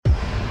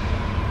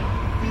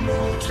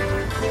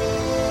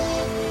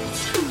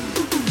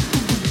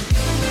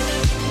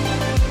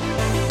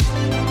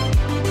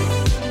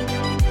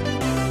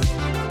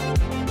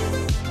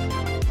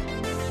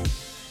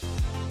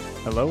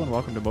Hello and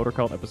welcome to Motor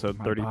Cult episode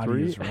 33. My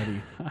body is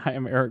ready. I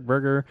am Eric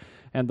Berger,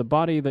 and the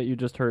body that you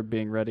just heard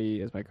being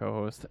ready is my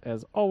co-host,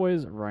 as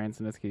always, Ryan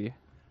Sinitsky.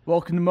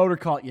 Welcome to Motor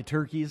Cult, you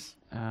turkeys.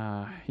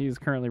 He's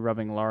currently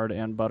rubbing lard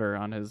and butter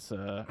on his,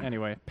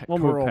 anyway, we'll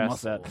move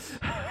past muscles.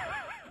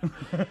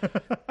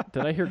 that.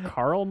 Did I hear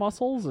Carl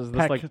muscles? Is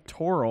this like...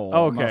 Pectoral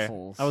Oh, okay.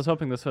 muscles. I was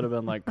hoping this would have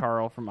been like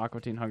Carl from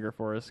Aqua Teen Hunger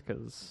Force,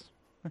 because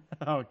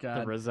Oh, the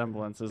God.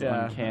 resemblance is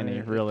Yeah,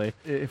 uncanny, really.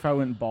 If I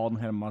went bald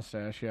and had a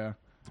mustache, yeah.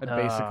 I'd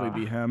basically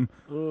be him.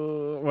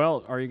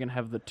 Well, are you going to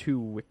have the two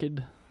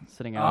Wicked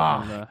sitting out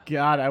on the...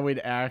 God, I would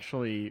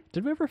actually...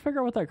 Did we ever figure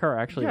out what that car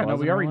actually was? Yeah, no,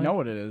 we in already real know life?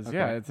 what it is. Okay.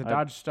 Yeah, it's a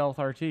Dodge Stealth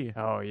RT.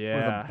 Oh,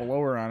 yeah. With a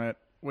blower on it,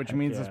 which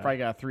means it's yeah. probably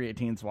got a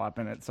 318 swap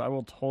in it, so I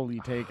will totally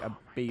take a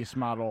base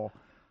model.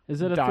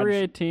 Is it a Dodge-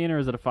 318 or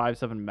is it a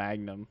 5.7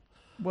 Magnum?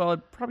 Well,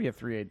 probably a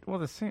 3.8. Well,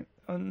 the same...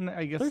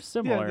 I guess... They're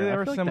similar. Yeah, they I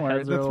are feel like the similar.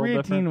 heads are The a little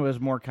 318 different. was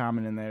more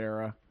common in that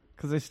era,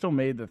 because they still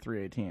made the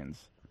 318s.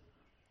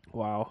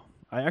 Wow.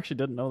 I actually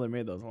didn't know they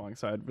made those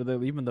alongside. Were they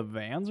leaving the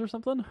vans or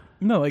something?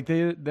 No, like they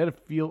had a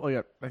fuel,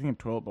 I think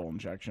a 12-bolt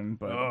injection,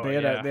 but Oh, they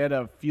had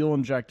yeah. a fuel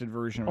injected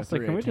version of a Also,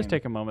 318. can we just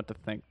take a moment to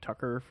thank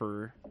Tucker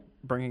for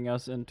bringing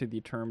us into the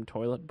term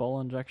toilet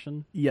bowl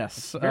injection?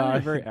 Yes,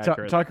 very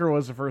accurate. Tucker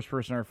was the first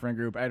person in our friend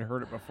group. I'd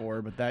heard it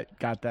before, but that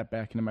got that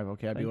back into my Thank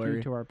vocabulary.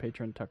 you to our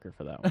patron Tucker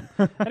for that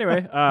one.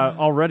 Anyway,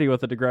 already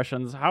with the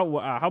digressions, how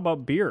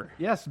about beer?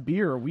 Yes,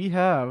 beer. We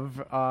have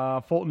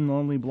Fulton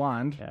Lonely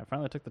Blonde. Yeah, I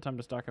finally took the time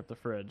to stock up the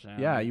fridge. And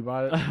Yeah, you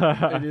bought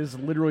it. It is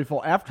literally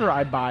full. After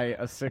I buy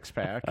a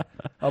 6-pack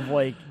of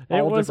like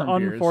it all was different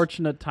beers.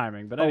 unfortunate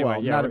timing, but Oh, anyway,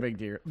 well, yeah, not a big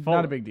deal.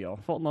 Not a big deal.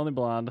 Fulton Lonely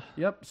Blonde.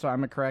 Yep. So I'm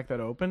gonna crack that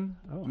open.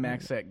 Oh,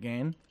 max that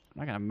gain. I'm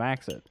not gonna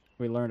max it.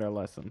 We learned our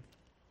lesson.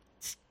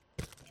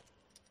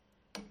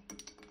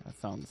 That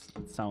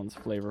sounds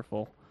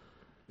flavorful.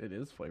 It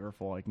is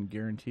flavorful. I can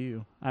guarantee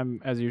you.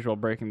 I'm, as usual,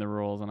 breaking the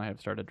rules, and I have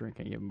started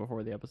drinking even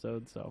before the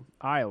episode, so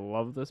I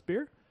love this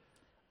beer.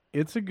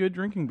 It's a good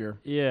drinking beer.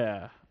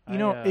 Yeah. You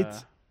know,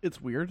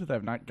 it's weird that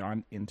I've not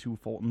gone into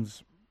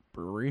Fulton's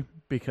brewery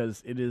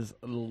because it is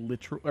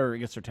literal, or I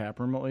guess their tap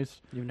room at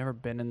least. You've never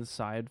been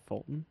inside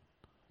Fulton?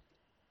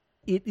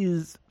 It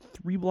is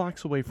 3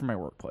 blocks away from my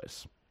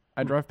workplace.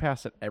 I drive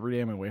past it every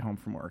day on my way home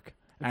from work.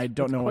 I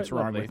don't know what's quite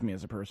wrong lovely. with me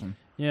as a person.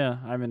 Yeah,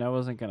 I mean, I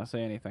wasn't going to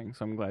say anything,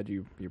 so I'm glad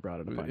you brought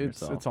it upon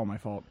yourself. It's all my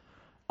fault.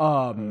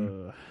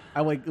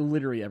 I like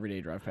literally every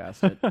day drive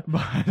past it.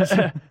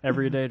 But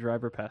Everyday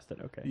driver past it.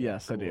 Okay.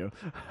 yes, cool.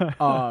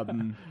 I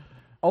do.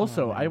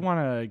 Also, I want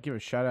to give a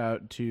shout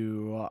out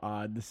to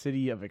the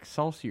city of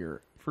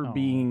Excelsior for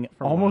being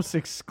for almost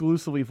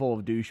exclusively full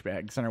of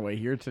douchebags on our way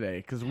here today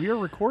because we are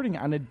recording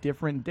on a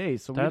different day.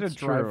 So we had to That's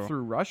drive true.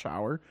 through rush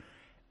hour.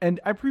 And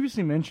I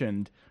previously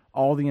mentioned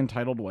all the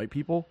entitled white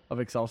people of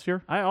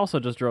Excelsior. I also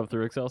just drove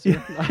through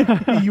Excelsior.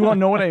 You won't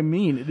know what I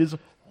mean. It is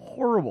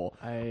horrible.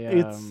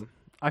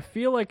 I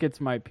feel like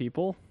it's my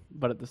people,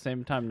 but at the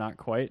same time, not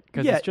quite,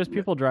 because Yeah, it's just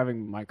people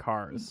driving my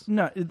cars.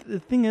 No, the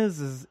thing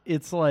is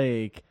it's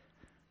like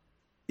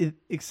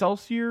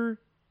Excelsior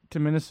to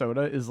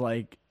Minnesota is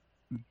like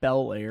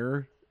Bel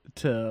Air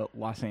to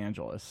Los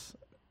Angeles.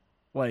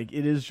 Like,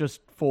 it is just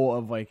full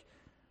of like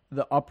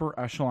the upper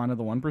echelon of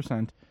the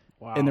 1%.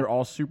 Wow. And they're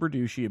all super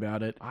douchey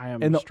about it. I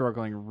am and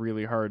struggling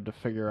really hard to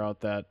figure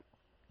out that.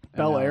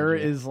 Bel Air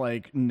analogy. is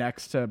like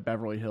next to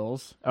Beverly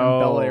Hills. And Oh.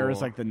 Bel Air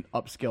is like the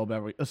upscale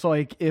Beverly. So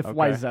like if Okay.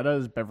 Wayzata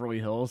is Beverly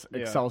Hills, Yeah.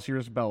 Excelsior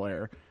is Bel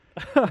Air.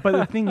 But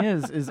the thing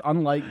is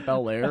unlike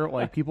Bel Air,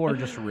 like people are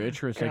just rich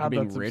for the sake of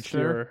being that's rich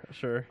there.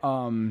 Sure.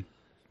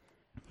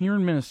 Here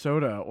in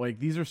Minnesota, like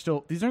these aren't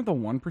the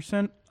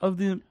 1% of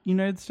the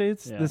United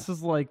States. Yeah. This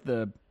is like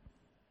the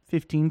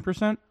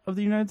 15% of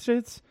the United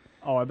States.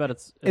 Oh, I bet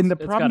it's And the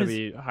it's problem got to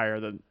is- be higher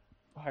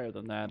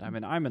than that. I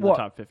mean, I'm in Well- the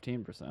top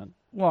 15%.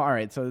 Well, all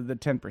right, so the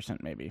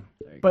 10% maybe.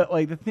 There you But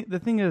like the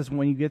thing is,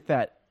 when you get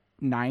that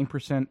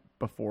 9%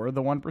 before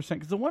the 1%,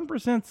 because the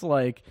 1%'s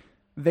like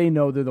they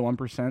know they're the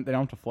 1%, they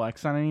don't have to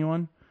flex on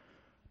anyone.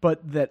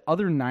 But that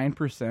other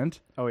 9%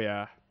 Oh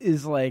yeah,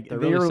 is like they're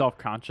really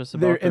self-conscious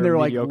about they're their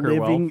like mediocre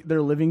living wealth.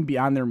 they're living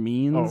beyond their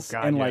means Oh,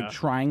 God, and yeah. like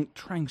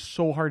trying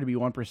so hard to be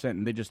 1%,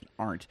 and they just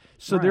aren't.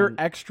 So they're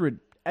Ryan,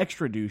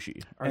 extra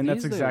douchey, Are and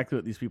that's these the- exactly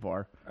what these people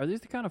are. Are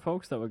these the kind of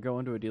folks that would go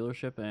into a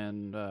dealership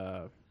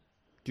and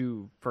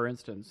do, for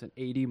instance, an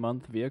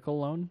 80-month vehicle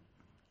loan?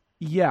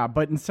 Yeah,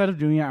 but instead of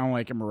doing it on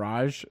like a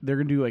Mirage, they're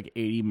gonna do like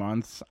 80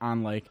 months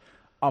on like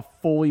a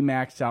fully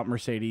maxed out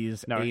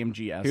Mercedes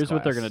AMG S. Here's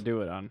what they're going to do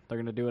it on. They're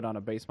going to do it on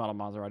a base model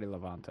Maserati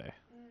Levante.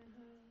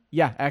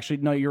 Yeah, actually,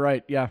 no, you're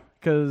right. Yeah,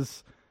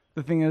 because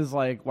the thing is,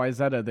 like,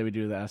 Wayzata, they would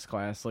do the S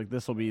Class. Like,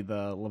 this will be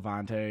the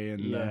Levante. And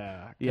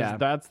Yeah.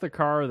 That's the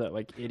car that,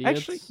 like, idiots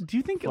Actually, do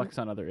you think... flex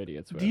on other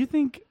idiots with. Do you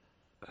think...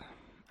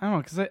 I don't know,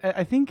 because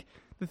I think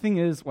the thing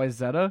is,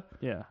 Wayzata,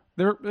 Yeah.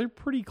 they're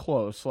pretty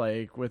close,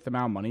 like, with the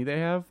amount of money they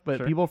have. But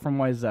Sure. people from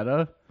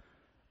Wayzata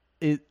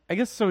I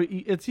guess so.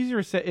 It's easier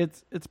to say.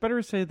 It's better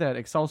to say that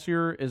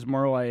Excelsior is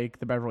more like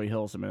the Beverly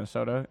Hills of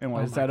Minnesota, and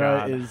Wayzata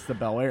God. is the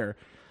Bel Air.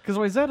 Because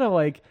Wayzata,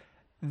 like,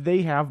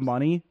 they have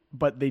money,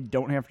 but they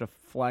don't have to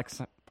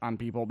flex on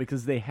people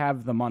because they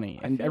have the money,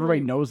 and everybody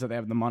knows that they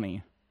have the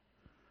money.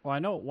 Well, I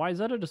know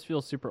Wayzata just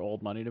feels super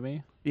old money to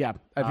me. Yeah,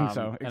 I think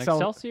so. And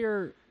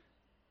Excelsior,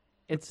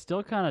 it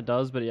still kind of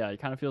does, but yeah,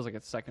 it kind of feels like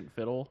it's second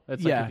fiddle.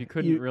 It's like if you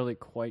couldn't really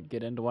quite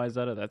get into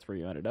Wayzata, that's where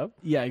you ended up.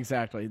 Yeah,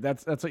 exactly.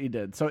 That's what you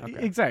did. So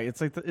exactly, it's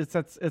like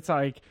it's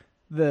like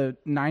the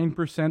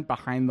 9%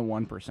 behind the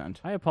 1%.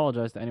 I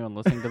apologize to anyone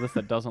listening to this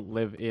that doesn't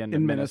live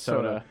in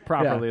Minnesota.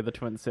 properly, the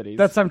Twin Cities.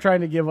 That's I'm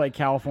trying to give like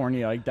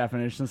California like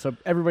definitions. So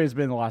everybody's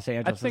been to Los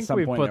Angeles. I think at some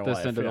we point put in their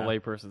this life. into the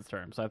layperson's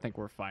terms. I think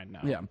we're fine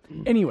now. Yeah.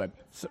 Anyway,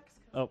 so,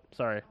 Oh,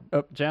 sorry.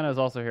 Oh. Jana is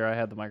also here. I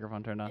had the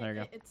microphone turned on. There you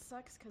go. It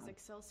sucks because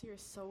Excelsior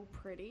is so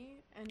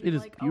pretty, and It you're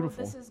is like,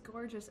 beautiful. oh, this is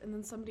gorgeous, and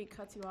then somebody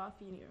cuts you off,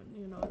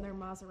 you know, in their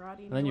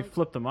Maserati, And then you like,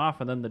 flip them off,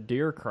 and then the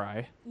deer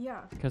cry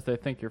yeah, because they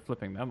think you're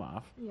flipping them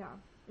off. yeah,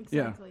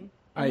 exactly.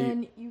 I-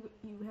 And then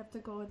you have to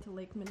go into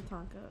Lake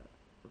Minnetonka.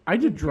 I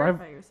did and drive.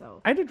 purify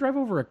yourself. I had to drive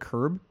over a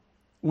curb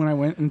when I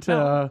went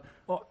into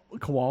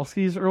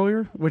Kowalski's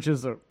earlier, which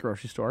is a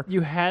grocery store.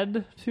 You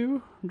had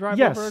to drive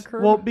Yes. over a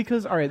curb? Well,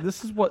 because all right,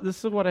 this is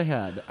what I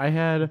had. I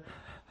had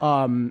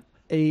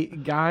a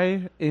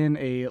guy in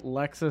a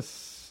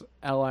Lexus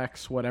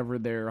LX, whatever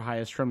their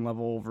highest trim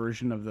level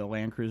version of the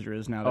Land Cruiser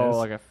is nowadays. Oh,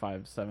 like a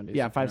 570.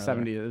 yeah, something or other.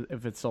 570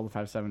 if it's still the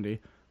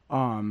 570.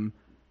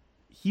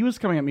 He was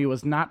coming at me,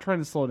 was not trying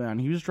to slow down.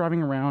 He was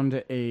driving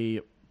around a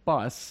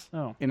bus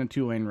in a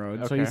 2-lane road,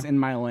 so Okay. he's in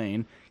my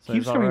lane. So He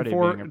he's was coming already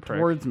being a prick.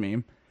 towards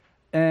me,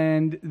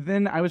 and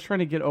then I was trying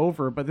to get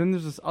over, but then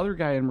there's this other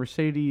guy in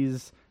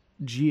Mercedes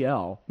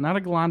GL, not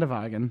a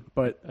Gelandewagen,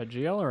 but A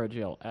GL or a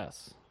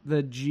GLS?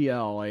 the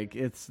GL. Like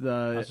it's I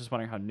the was just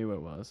wondering how new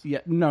it was. yeah,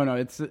 no,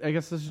 it's I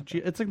guess this is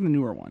it's like the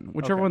newer one,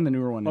 whichever Okay. one the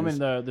newer one Well, I is.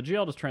 mean, the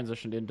GL just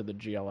transitioned into the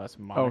GLS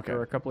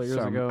moniker a couple of years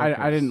So, ago. I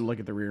 'cause- didn't look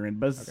at the rear end,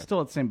 but it's still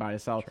at the same body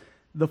style.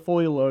 The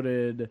fully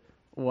loaded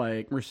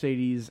like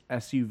Mercedes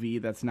SUV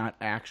that's not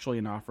actually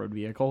an off-road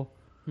vehicle.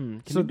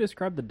 Can so- you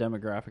describe the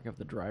demographic of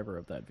the driver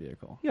of that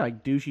vehicle? Yeah,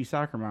 like douchey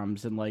soccer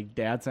moms and like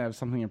dads that have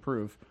something to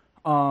prove.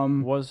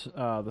 Was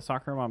the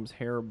soccer mom's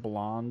hair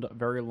blonde,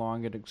 very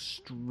long, and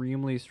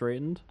extremely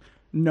straightened?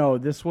 No,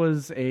 this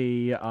was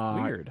a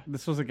Weird.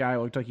 This was a guy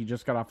who looked like he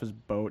just got off his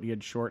boat. He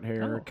had short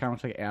hair, Oh. kind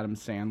of like Adam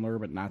Sandler,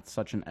 but not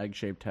such an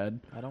egg-shaped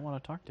head. I don't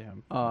want to talk to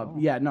him.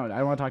 Yeah, no, I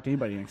don't want to talk to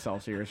anybody in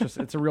Excelsior. It's just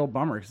it's a real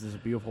bummer because it's a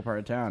beautiful part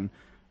of town.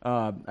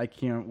 I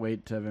can't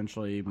wait to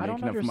eventually I make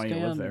don't enough money to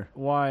live understand there.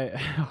 why.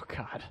 Oh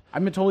God.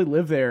 I'm gonna totally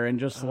live there and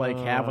just like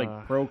have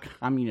like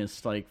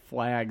pro-communist like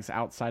flags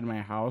outside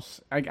my house.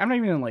 I'm not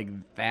even like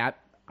that.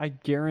 I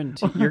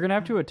guarantee you're gonna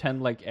have to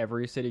attend like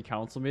every city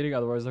council meeting,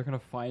 otherwise they're gonna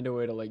find a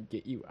way to like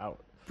get you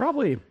out.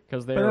 Probably,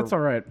 Because but that's all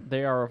right.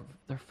 They're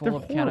full They're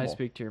of can I horrible.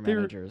 speak to your They're-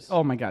 managers?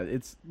 Oh my god,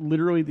 it's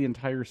literally the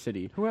entire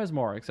city. Who has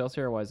more,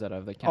 Excelsior or Wayzata?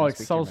 Of the can Oh, I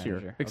speak to your Excelsior,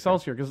 manager? Okay.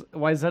 Excelsior, because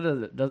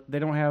Wayzata they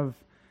don't have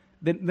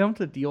they don't have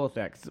to deal with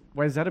that. 'Cause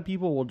Wayzata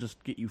people will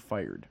just get you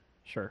fired.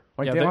 Sure.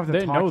 Like yeah, they don't have to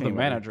they talk know to the anybody.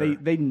 manager.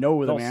 They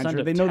know the They'll send manager.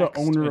 a They know the text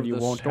owner and of you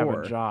the won't store.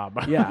 have a job.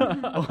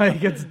 Yeah,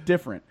 like it's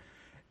different.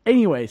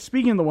 Anyway,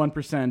 speaking of the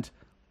 1%,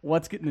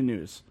 let's get into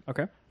news.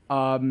 Okay.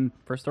 Um,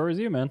 First story is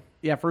you, man.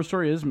 yeah, first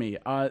story is me.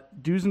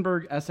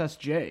 Duesenberg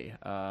SSJ.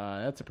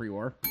 That's a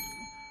pre-war.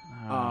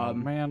 Oh,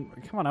 man,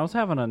 come on! I was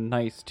having a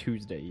nice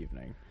Tuesday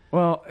evening.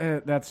 Well,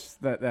 that's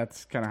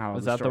kind of how.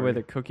 Is that the way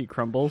the cookie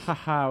crumbles?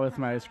 Haha, with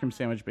my ice cream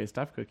sandwich based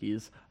off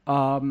cookies.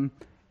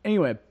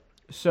 Anyway,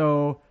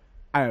 so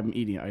I am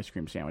eating an ice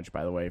cream sandwich,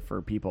 by the way,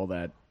 for people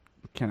that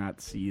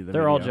cannot see the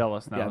They're all video.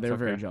 jealous now. Yeah, It's they're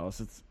very okay. jealous.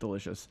 It's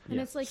delicious. And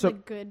it's like So- the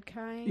good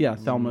kind. Yeah,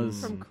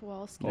 Thelma's. From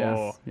Kowalski. Yes.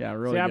 Oh. Yeah,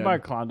 really See, I good. buy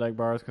Klondike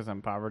bars because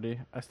I'm poverty.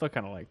 I still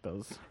kind of like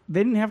those. They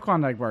didn't have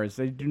Klondike bars.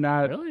 They do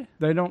not. Really?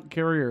 They don't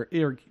carry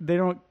or they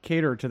don't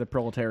cater to the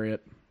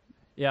proletariat.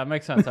 Yeah, it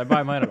makes sense. I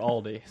buy mine at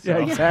Aldi. So.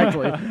 Yeah,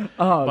 exactly.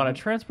 But I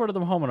transported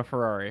them home in a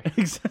Ferrari.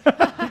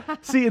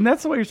 See, and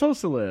that's the way you're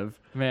supposed to live.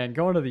 Man,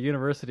 going to the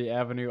University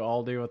Avenue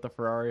Aldi with the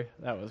Ferrari,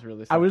 that was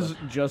really something. I was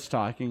just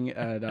talking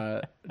at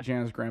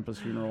Jana's grandpa's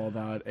funeral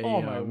about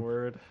Oh, my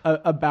word.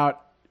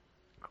 about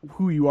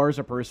who you are as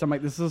a person. I'm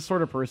like, this is the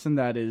sort of person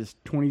that is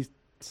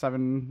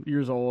 27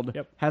 years old,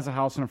 Yep. has a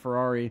house and a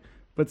Ferrari,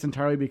 but it's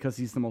entirely because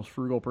he's the most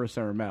frugal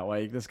person I ever met.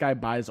 Like, this guy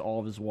buys all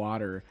of his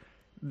water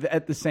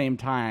at the same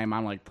time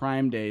on like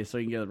Prime Day, so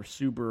you can get a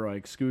super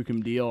like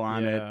skookum deal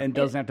on Yeah. it, and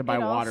doesn't have to buy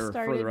It all water for the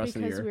started rest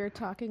of the because year. we were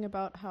talking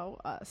about how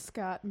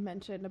Scott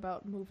mentioned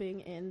about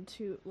moving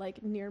into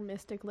like near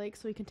Mystic Lake,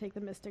 so we can take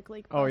the Mystic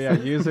Lake. Oh, yeah,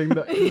 buses. using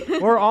the...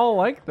 We're all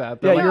like that.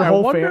 They're Yeah, like, your I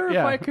whole wonder if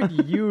yeah. I could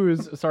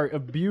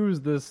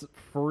abuse this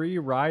free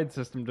ride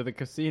system to the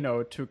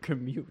casino to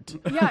commute.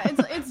 Yeah,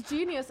 it's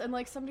genius. And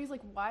like somebody's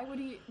like, why would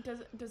he?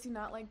 Does he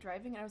not like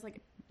driving? And I was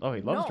like, Oh,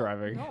 he loves no,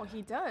 driving. No,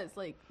 he does.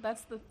 Like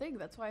that's the thing.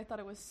 That's why I thought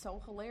it was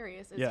so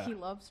hilarious. Is Yeah. he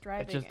loves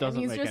driving? It just and doesn't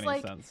he's make just any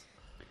like, sense.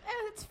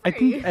 It's free. I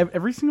think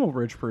every single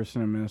rich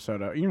person in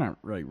Minnesota, you're not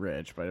really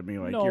rich, but I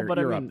mean, like, No, you're but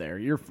I mean, up there.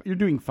 You're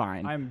doing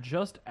fine. I'm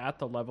just at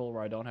the level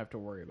where I don't have to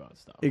worry about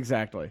stuff.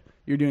 Exactly.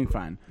 You're doing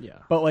fine. Yeah.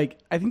 But, like,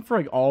 I think for,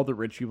 like, all the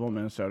rich people in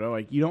Minnesota,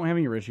 like, you don't have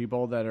any rich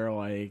people that are,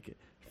 like,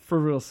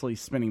 frivolously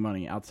spending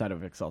money outside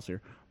of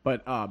Excelsior.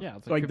 But, Yeah,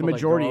 it's like the people that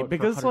majority, go out for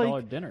because, $100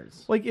 like,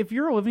 dinners. like, if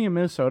you're living in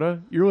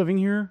Minnesota, you're living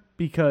here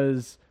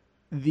because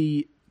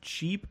the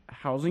cheap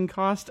housing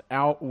cost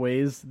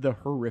outweighs the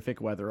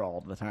horrific weather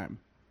all the time.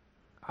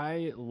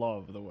 I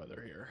love the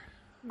weather here.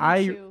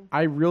 Me too.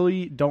 I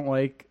really don't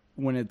like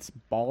when it's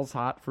balls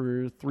hot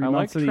for 3 I like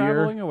months of the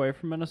traveling year. away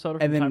from Minnesota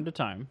And from then- time to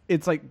time.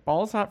 It's like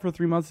balls hot for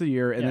 3 months of the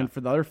year, and Yeah. then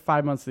for the other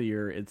 5 months of the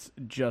year, it's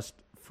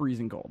just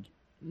freezing cold.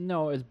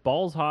 No, it's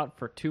balls hot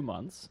for 2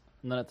 months,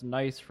 and then it's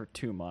nice for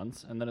 2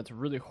 months, and then it's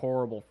really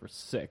horrible for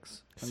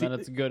 6, and See, then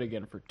it's good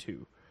again for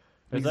 2.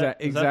 Is Exact- that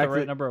the exactly.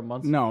 right number of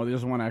months? No,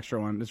 there's one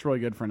extra one. It's really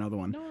good for another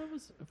one. No, it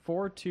was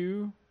 4,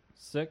 2,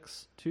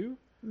 6, 2.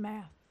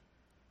 Math.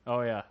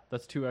 Oh yeah,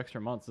 that's 2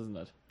 extra months, isn't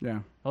it?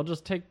 Yeah. I'll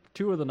just take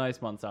 2 of the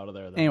nice months out of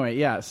there. Then. Anyway,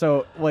 yeah.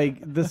 So, like,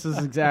 this is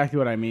exactly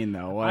what I mean,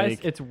 though.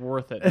 Like, It's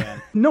worth it,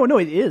 man. no,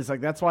 it is. Like,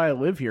 that's why I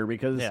live here,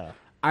 because Yeah.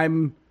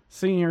 I'm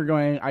sitting here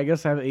going, I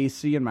guess I have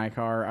AC in my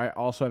car. I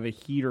also have a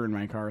heater in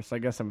my car, so I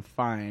guess I'm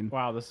fine.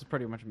 Wow, this is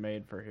pretty much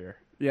made for here.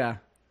 Yeah.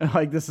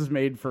 Like, this is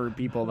made for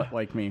people that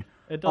like me.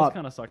 It does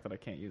kind of suck that I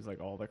can't use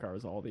like all the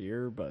cars all the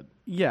year, but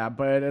Yeah,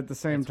 but at the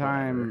same It's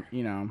time, whatever.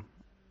 you know,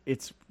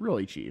 it's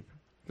really cheap.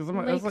 Because I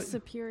Lake was like,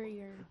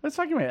 Superior. I was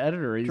talking to my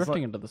editor. He's drifting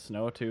like, into the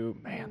snow too.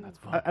 Man, that's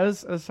fun. I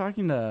was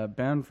talking to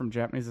Ben from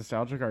Japanese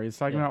Nostalgia Car. He's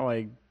talking Yeah. about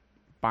like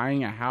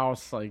buying a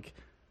house like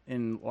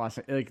in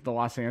the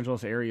Los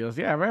Angeles area. He goes,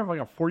 yeah, if I have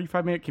like a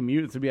 45-minute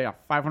commute, it's gonna be like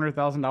a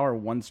 $500,000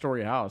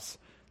 one-story house.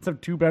 It's have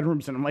 2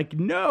 bedrooms, and I'm like,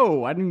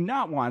 no, I do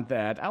not want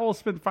that. I will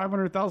spend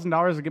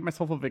 $500,000 to get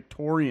myself a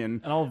Victorian,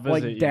 And I'll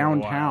like visit you.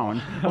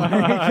 downtown. Wow.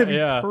 Like, it'd be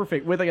Yeah.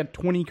 perfect with like a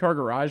 20-car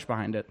garage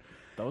behind it.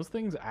 Those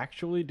things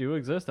actually do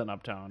exist in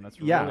Uptown. That's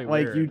Yeah, really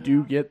like weird. you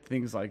do get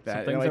things like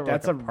that. things And, like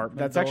that were, like, apartment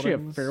that's actually a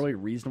buildings. fairly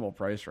reasonable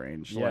price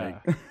range. Yeah,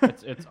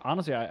 Like, it's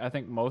honestly, I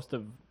think most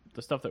of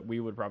the stuff that we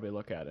would probably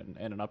look at in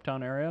an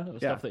Uptown area, the Yeah.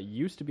 stuff that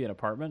used to be an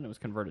apartment, it was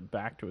converted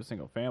back to a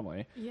single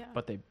family. Yeah.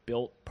 But they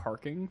built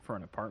parking for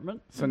an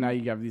apartment. so now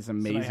you have these So now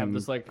amazing you have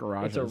this like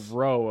garages. it's a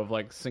row of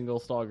like single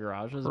stall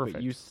garages, Perfect.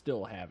 but you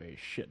still have a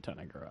shit ton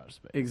of garage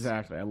space.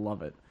 Exactly, I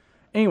love it.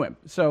 Anyway,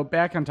 so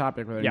back on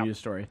topic with our Yeah. news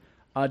story.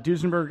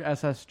 Duesenberg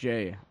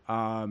SSJ.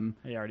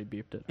 He already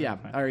beeped it. Yeah,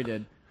 Okay. I already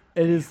did.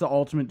 It is the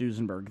ultimate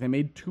Duesenberg. They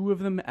made 2 of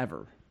them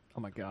ever. Oh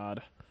my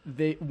god,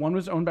 One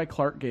was owned by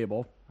Clark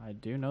Gable, I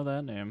do know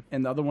that name.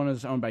 and the other one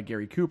is owned by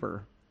Gary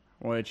Cooper.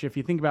 Which, if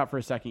you think about it for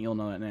a second, you'll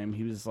know that name.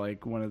 He was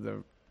like one of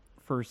the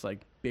first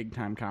like big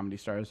time comedy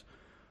stars.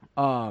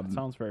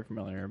 Sounds very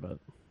familiar, but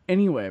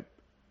Anyway,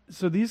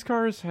 so these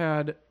cars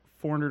had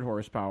 400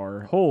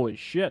 horsepower. holy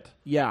shit!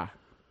 Yeah,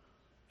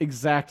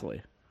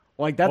 exactly.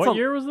 Like that's What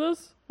year was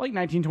this? like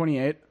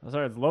 1928. I'm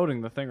sorry, it's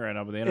loading the thing right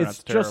now, but the internet's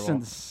It's terrible. just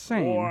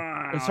insane.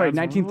 Wow, Sorry, it's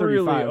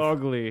 1935. Really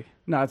ugly.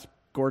 No, it's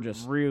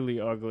gorgeous. Really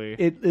ugly.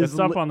 It is it's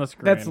up on the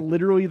screen. That's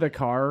literally the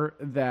car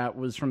that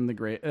was from the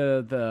Great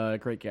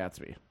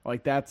Gatsby.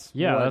 Like that's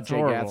Yeah, what that's Jay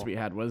horrible. Gatsby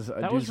had was a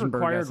that was Duesenberg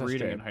required SSJ.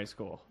 reading in high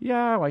school.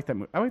 Yeah, I like that.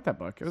 I like that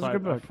book. It was So a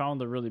good I book. found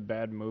the really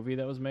bad movie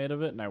that was made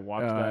of it, and I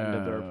watched that and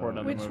did the report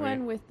on Which the movie.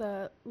 one with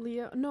the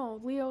Leo?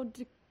 No,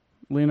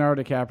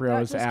 Leonardo DiCaprio That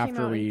was just came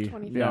after out in we.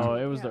 2015. Yeah, No,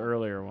 it was the Yeah.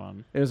 earlier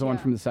one. it was the one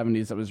Yeah. from the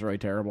 70s that was really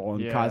terrible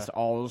and Yeah. caused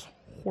all those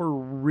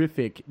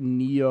horrific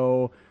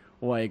neo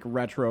like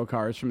retro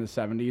cars from the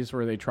 70s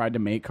where they tried to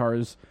make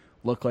cars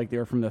look like they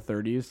were from the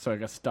 30s. So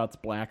like a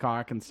Stutz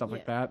Blackhawk and stuff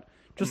like Yeah. that.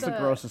 Just the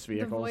grossest The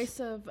vehicles. voice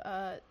of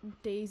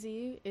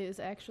Daisy is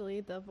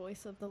actually the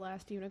voice of the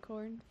last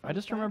unicorn. I Fun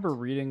just fact. remember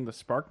reading the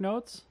Spark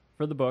Notes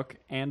for the book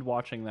and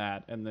watching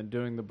that, and then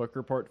doing the book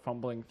report,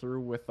 fumbling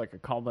through with like a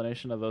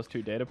combination of those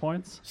 2 data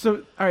points. So,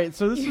 all right.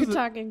 So this You're is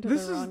talking to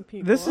this the is wrong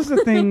people. this is the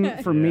thing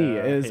for me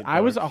Yeah, I is hate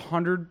I was books.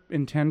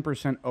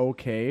 110%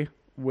 okay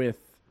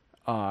with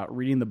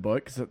reading the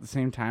book because at the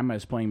same time I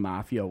was playing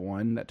Mafia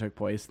 1 that took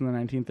place in the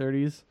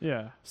 1930s.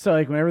 Yeah. So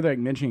like whenever they're like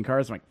mentioning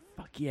cars, I'm like,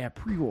 fuck yeah,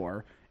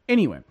 pre-war.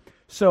 Anyway,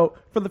 so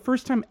for the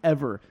first time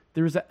ever,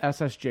 there was a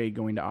SSJ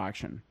going to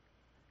auction.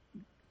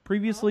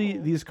 Previously,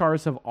 these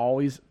cars have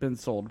always been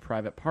sold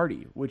private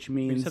party, which You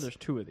means said there's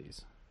 2 of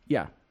these.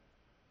 yeah.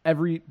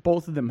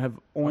 Both of them have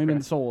only Okay.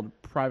 been sold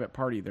private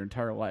party their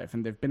entire life,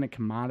 and they've been a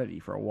commodity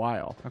for a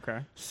while. Okay.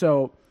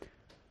 So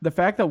the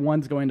fact that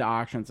one's going to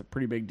auction is a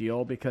pretty big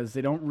deal because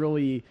they don't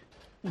really,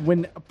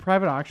 when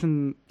private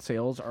auction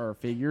sales are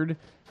figured,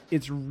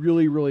 it's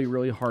really, really,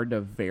 really hard to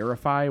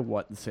verify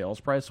what the sales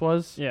price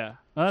was. Yeah,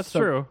 that's So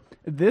true.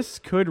 This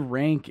could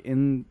rank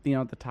in the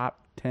top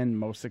 10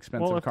 most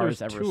expensive Well, if cars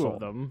there's ever 2 sold. of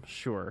them,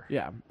 sure.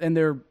 Yeah, and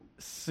they're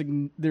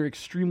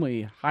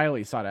extremely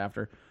highly sought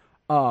after.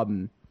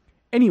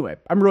 Anyway,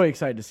 I'm really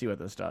excited to see what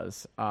this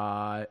does.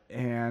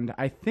 And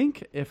I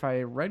think if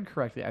I read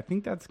correctly, I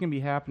think that's going to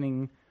be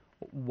happening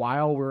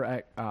while we're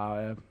at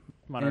in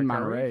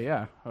Monterey.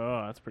 Yeah.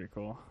 Oh, that's pretty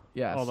cool.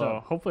 Yeah.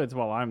 Although, hopefully it's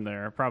while I'm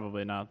there.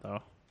 Probably not,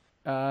 though.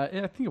 Yeah,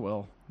 I think it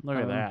will. Look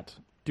at that.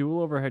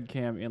 Dual overhead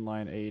cam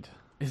inline 8.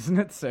 Isn't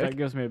it sick? That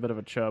gives me a bit of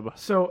a chub.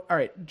 So, all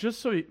right,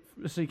 just so you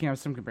can have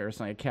some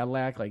comparison, like a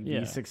Cadillac, like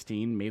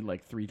V16 made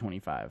like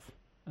 325.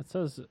 It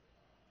says,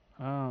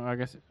 I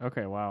guess,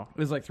 okay, wow. It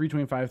was like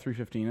 325,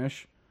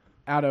 315-ish.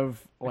 Out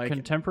of like... A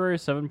contemporary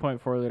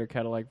 7.4-liter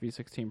Cadillac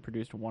V16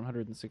 produced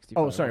 165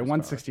 Oh, sorry, horsepower.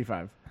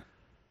 165.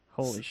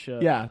 Holy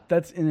shit. Yeah,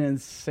 that's an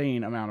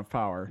insane amount of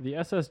power. The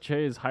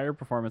SSJ's higher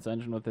performance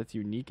engine with its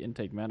unique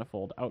intake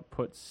manifold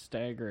outputs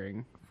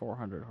staggering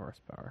 400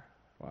 horsepower.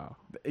 Wow.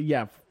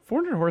 Yeah,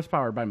 400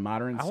 horsepower by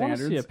modern standards. I want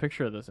to see a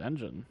picture of this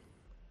engine.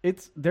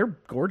 They're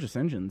gorgeous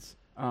engines.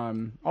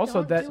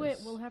 Also, Don't do it.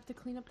 We'll have to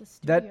clean up the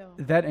studio.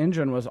 That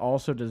engine was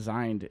also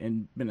designed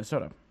in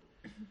Minnesota.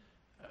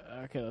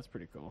 Okay, that's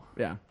pretty cool.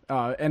 Yeah.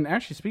 And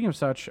actually, speaking of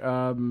such,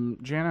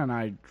 Jana and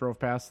I drove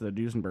past the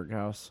Duesenberg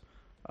house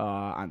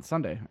on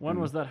Sunday. When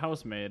was that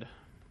house made?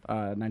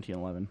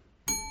 1911.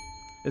 It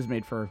was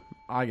made for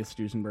August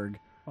Duesenberg.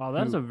 Wow,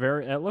 that's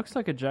it looks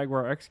like a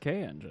Jaguar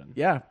XK engine.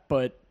 Yeah,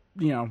 but,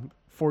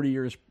 20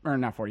 years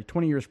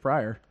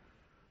prior.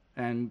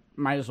 And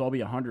might as well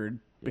be 100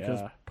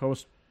 because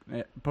post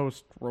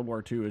World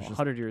War II is just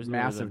 100 years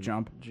massive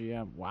jump.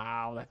 GM.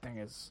 Wow, that thing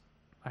is...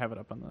 I have it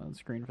up on the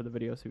screen for the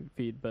video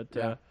feed, but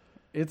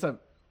it's a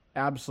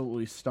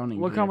absolutely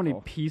stunning look vehicle. how many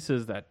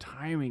pieces that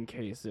timing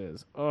case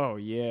is. Oh,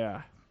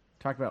 yeah.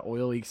 Talk about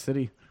Oil Leak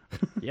City.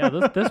 Yeah,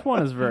 this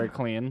one is very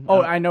clean.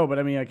 Oh, I know, but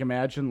I mean, like,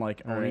 imagine,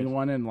 like, owning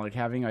one and, like,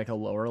 having, like, a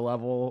lower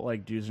level,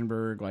 like,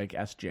 Duesenberg, like,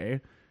 SJ.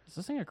 Is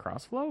this thing a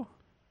crossflow?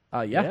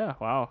 Yeah. Yeah,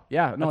 wow.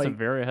 Yeah, no, that's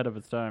very ahead of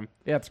its time.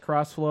 Yeah, it's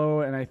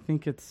crossflow, and I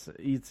think it's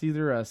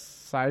either a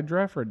side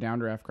draft or a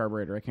downdraft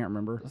carburetor. I can't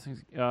remember.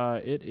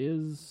 It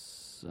is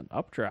an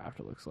updraft,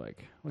 it looks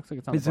like. Looks like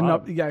it's on the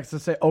bottom. Yeah,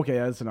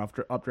 it's an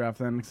updraft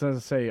then. Because as I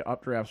say,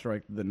 updrafts were,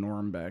 like, the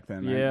norm back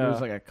then. Right? Yeah. There was,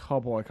 like, a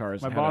couple of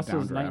cars My that had a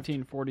boss's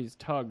downdraft. 1940s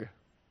Tug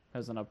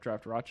has an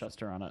updraft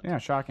Rochester on it. Yeah,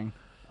 shocking.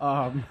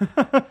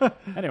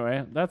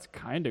 Anyway, that's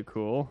kind of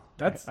cool.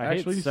 That's I hate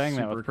actually saying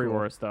that super with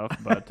pre-war cool. stuff,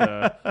 but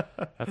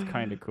that's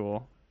kind of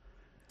cool.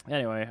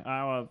 Anyway,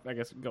 I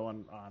guess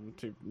going on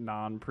to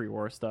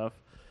non-pre-war stuff.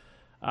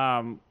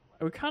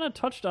 We kind of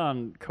touched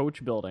on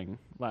coach building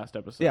last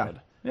episode.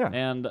 Yeah.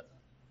 And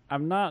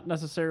I'm not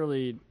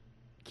necessarily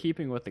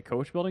keeping with the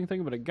coach building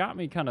thing, but it got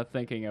me kind of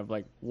thinking of,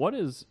 like, what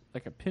is,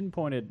 like, a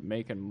pinpointed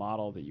make and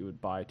model that you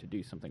would buy to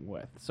do something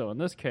with? So in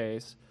this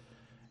case,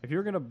 if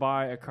you're going to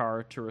buy a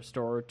car to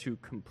restore to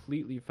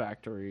completely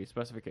factory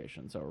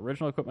specifications, so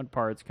original equipment,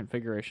 parts,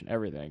 configuration,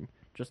 everything,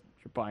 just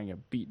you're buying a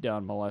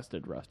beat-down,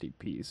 molested, rusty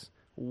piece,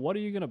 what are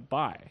you going to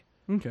buy?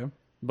 Okay.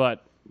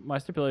 But my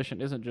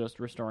stipulation isn't just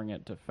restoring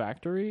it to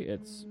factory.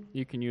 It's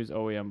you can use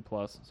OEM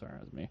plus. Sorry,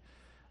 that was me.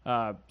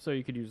 So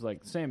you could use,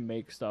 like, same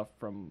make stuff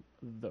from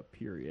the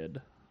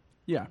period,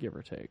 give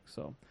or take.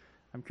 So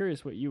I'm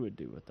curious what you would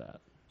do with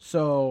that.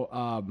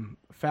 So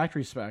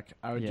factory spec,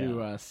 I would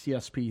do a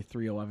CSP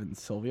 311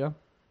 Silvia.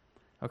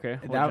 Okay,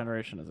 what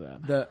generation is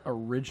that? The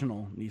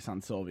original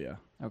Nissan Silvia.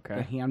 Okay.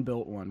 The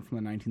hand-built one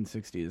from the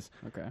 1960s.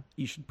 Okay.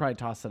 You should probably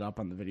toss it up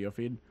on the video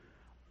feed.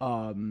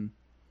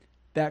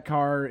 That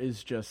car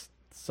is just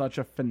such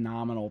a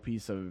phenomenal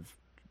piece of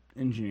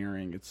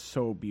engineering. It's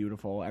so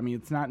beautiful. I mean,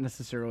 it's not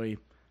necessarily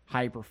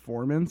high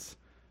performance,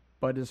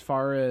 but as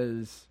far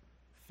as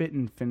fit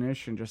and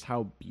finish and just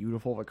how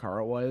beautiful the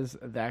car was,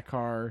 that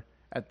car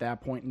at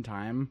that point in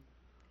time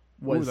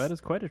was... Ooh, that is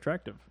quite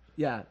attractive.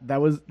 Yeah,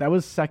 that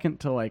was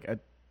second to, like, a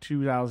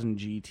 2000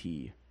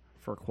 GT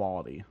for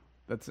quality.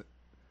 That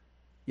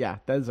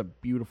is a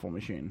beautiful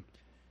machine.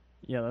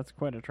 Yeah, that's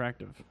quite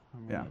attractive.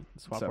 I'm gonna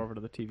swap over to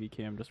the TV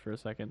cam just for a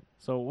second.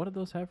 So, what did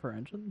those have for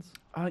engines?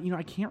 I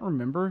can't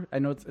remember. I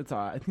know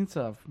I think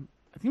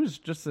it was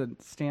just a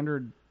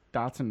standard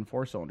Datsun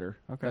 4-cylinder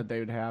that they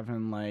would have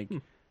in, like,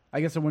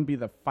 I guess it wouldn't be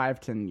the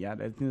 510 yet.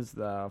 I think it's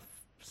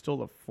still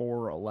the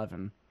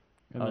 411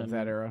 of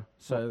that era.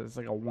 So it's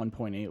like a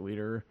 1.8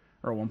 liter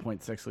or a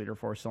 1.6 liter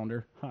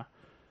 4-cylinder. Huh.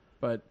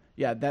 But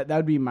yeah, that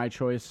would be my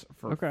choice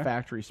for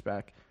factory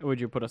spec. Would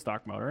you put a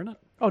stock motor in it?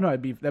 Oh no,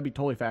 that'd be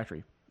totally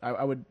factory.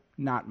 I would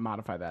not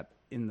modify that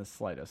in the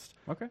slightest.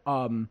 Okay.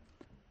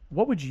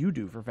 What would you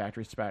do for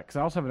factory spec? Because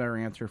I also have another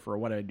answer for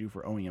what I'd do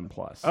for OEM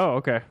plus. Oh,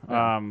 okay.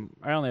 Yeah.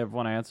 I only have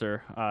one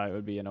answer. It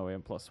would be an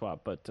OEM plus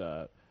swap, but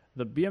the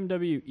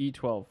BMW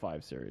E12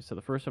 5 Series. So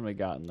the first one we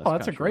got in this. Oh,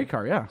 that's a great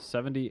car. Yeah.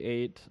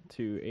 78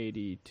 to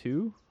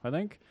 82, I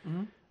think.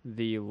 Mm-hmm.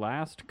 The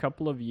last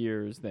couple of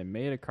years, they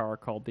made a car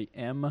called the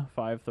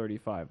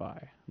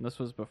M535i. And this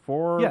was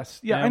before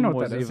I know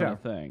what that is. Even a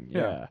thing.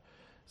 Yeah.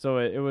 So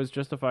it was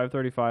just a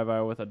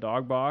 535i with a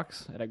dog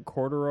box. It had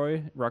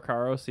corduroy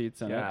Recaro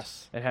seats in it.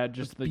 It had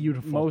just the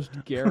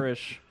most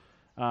garish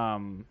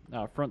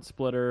front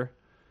splitter.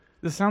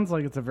 This sounds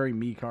like it's a very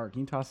me car.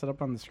 Can you toss it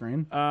up on the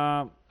screen?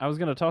 I was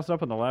going to toss it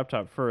up on the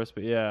laptop first,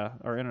 but yeah,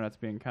 our internet's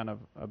being kind of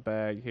a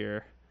bag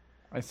here.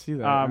 I see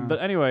that.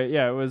 But anyway,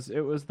 yeah, it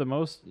was the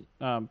most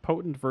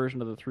potent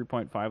version of the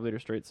 3.5 liter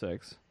straight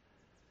six.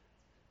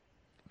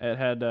 It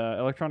had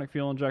electronic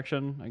fuel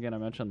injection. Again, I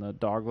mentioned the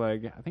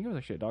dogleg. I think it was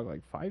actually a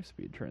dogleg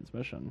 5-speed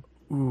transmission.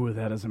 Ooh,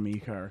 that is a me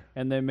car.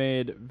 And they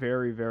made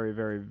very, very,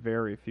 very,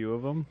 very few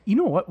of them. You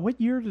know what? What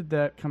year did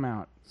that come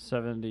out?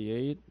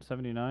 78,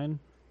 79.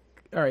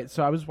 All right,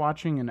 so I was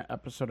watching an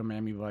episode of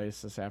Miami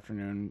Vice this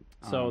afternoon.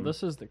 So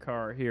this is the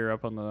car here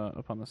up on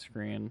the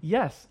screen.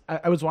 Yes,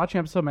 I was watching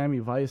an episode of Miami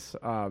Vice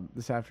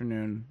this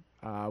afternoon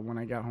when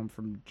I got home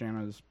from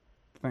Jana's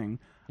thing.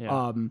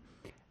 Yeah.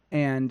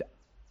 And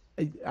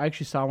I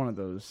actually saw one of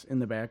those in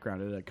the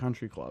background at a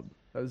country club.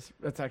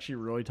 That's actually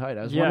really tight.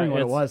 I was wondering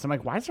what it was. I'm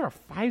like, why is there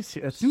a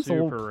 5-seat? It seems a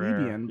little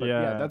plebeian, but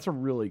yeah, that's a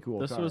really cool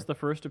car. This was the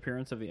first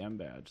appearance of the M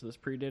badge. This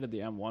predated the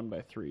M1 by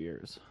 3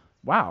 years.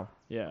 Wow.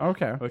 Yeah.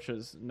 Okay. Which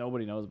is,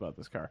 nobody knows about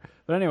this car.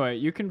 But anyway,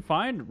 you can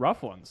find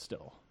rough ones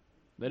still.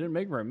 They didn't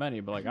make very many,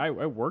 but like I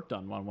worked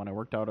on one when I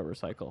worked out at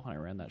Recycle and I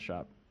ran that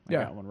shop. I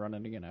got one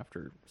running again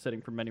after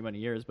sitting for many, many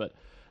years. But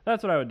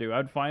that's what I would do.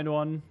 I'd find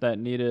one that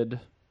needed,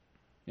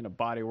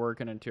 body work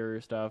and interior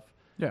stuff.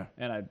 Yeah.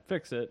 And I'd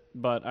fix it,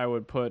 but I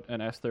would put an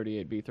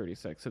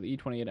S38B36. So the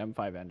E28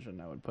 M5 engine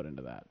I would put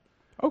into that.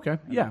 Okay.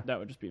 And yeah. That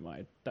would just be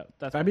my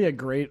that'd be a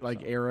great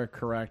era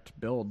correct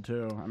build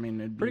too. I mean,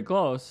 it'd be pretty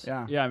close.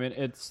 Yeah. Yeah, I mean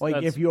it's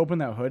like if you open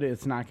that hood,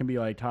 it's not gonna be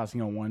like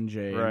tossing a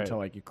 1J Right. until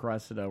like you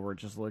crust it over. It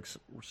just looks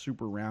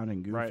super round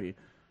and goofy. Right.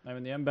 I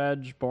mean the M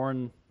badge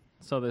born,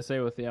 so they say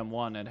with the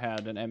M1 it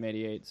had an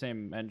M88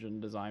 same engine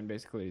design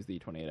basically as the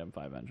E28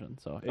 M5 engine.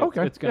 So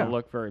it's gonna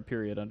look very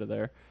period under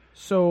there.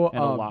 So and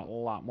a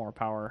lot more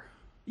power.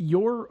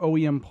 Your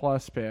OEM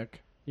Plus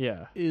pick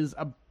is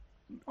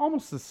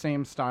almost the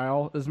same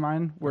style as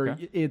mine, where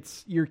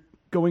you're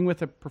going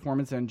with a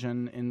performance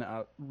engine in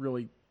a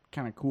really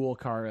kind of cool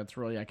car that's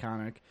really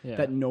iconic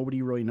that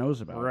nobody really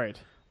knows about. Right.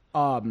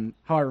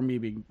 However, me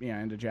being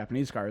into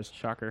Japanese cars.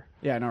 Shocker.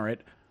 Yeah, I know,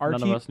 right?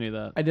 None of us knew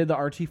that. I did the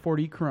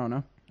RT40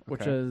 Corona,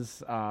 which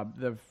is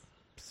the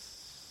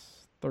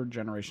third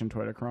generation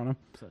Toyota Corona.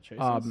 Is that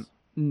Chase's?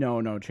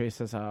 No, Chase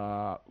is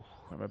I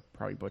would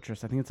probably butcher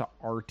this. I think it's a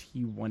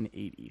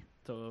RT180.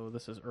 So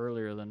this is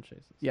earlier than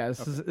Chase's. Yeah,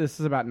 this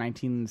is about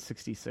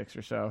 1966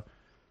 or so,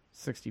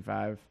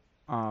 65.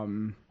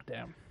 Damn.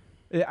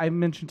 I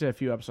mentioned it a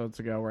few episodes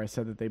ago where I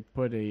said that they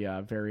put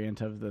a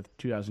variant of the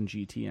 2000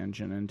 GT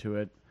engine into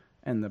it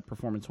and the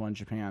Performance One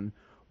Japan.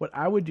 What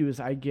I would do is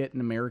I get an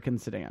American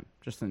sedan,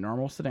 just a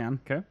normal sedan.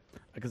 Okay.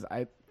 Because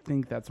I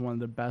think that's one of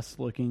the best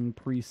looking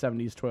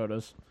pre-70s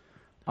Toyotas.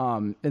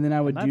 And then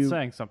I would That's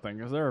saying something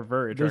because there are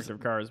very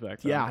attractive cars back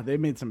then. Yeah, they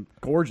made some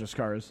gorgeous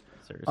cars.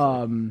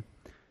 Seriously.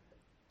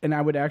 And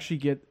I would actually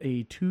get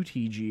a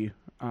 2TG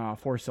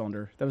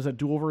 4-cylinder. That was a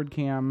dual vert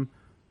cam,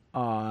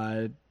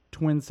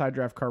 twin side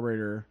draft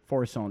carburetor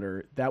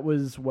 4-cylinder. That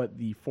was what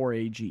the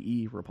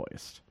 4AGE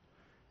replaced.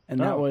 And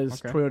that was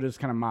Toyota's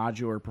kind of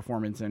modular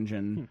performance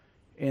engine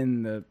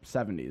in the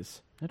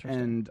 70s.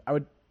 Interesting. And I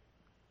would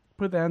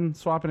put that in,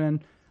 swap it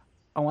in.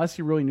 Unless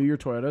you really knew your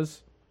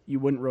Toyotas, you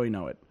wouldn't really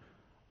know it.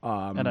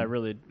 And I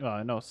really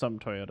I know some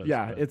Toyotas.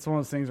 Yeah, but it's one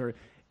of those things where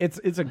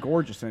it's a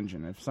gorgeous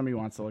engine. If somebody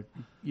wants to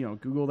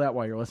Google that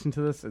while you're listening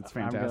to this, it's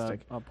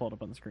fantastic. I'll pull it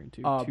up on the screen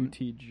too.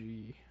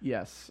 2TG.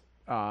 Yes.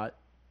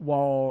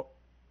 While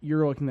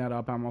you're looking that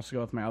up, I'm also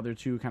going with my other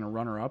two kind of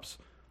runner-ups.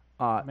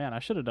 Man, I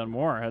should have done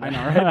more. I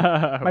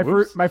know,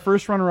 right? my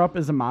first runner-up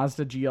is a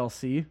Mazda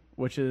GLC,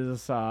 which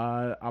is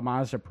a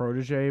Mazda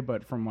Protege,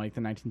 but from like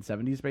the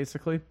 1970s,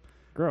 basically.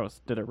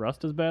 Gross. Did it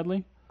rust as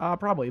badly?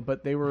 Probably,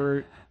 but they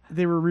were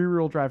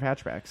rear-wheel drive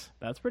hatchbacks.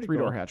 That's pretty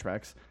Three-door cool.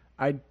 hatchbacks.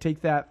 I'd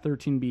take that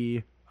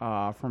 13B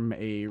from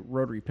a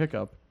rotary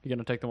pickup. You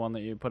gonna take the one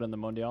that you put in the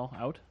Mondial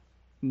out?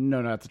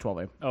 No, that's a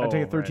 12A. Oh, I'd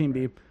take a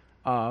 13B,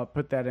 right.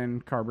 Put that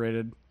in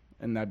carbureted,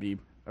 and that'd be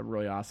a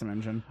really awesome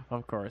engine.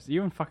 Of course.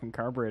 Even fucking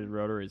carbureted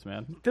rotaries,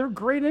 man. They're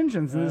great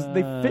engines. And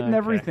they fit in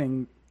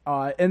everything.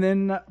 And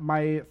then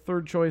my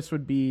third choice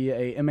would be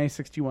a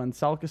MA61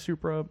 Celica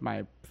Supra,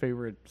 my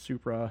favorite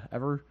Supra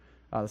ever,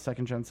 the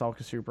second-gen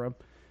Celica Supra,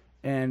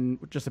 and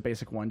just a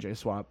basic 1J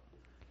swap.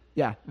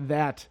 Yeah,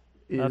 that's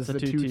the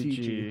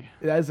 2TG.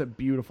 That is a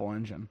beautiful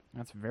engine.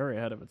 That's very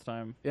ahead of its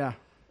time. Yeah,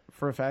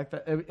 for a fact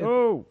that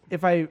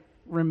if I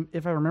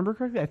remember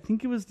correctly, I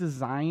think it was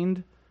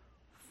designed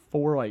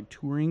for like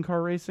touring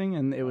car racing,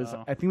 and it was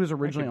I think it was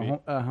originally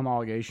a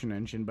homologation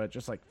engine, but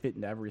just like fit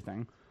into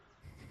everything.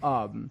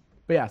 But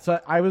yeah, so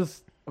I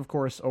was of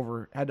course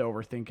had to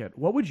overthink it.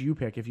 What would you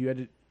pick if you had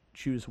to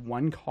choose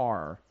one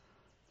car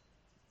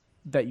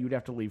that you'd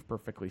have to leave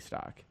perfectly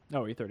stock?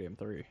 Oh, E30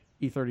 M3.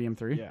 E30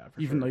 M3? Yeah, for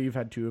Even sure. though you've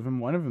had two of them,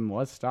 one of them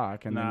was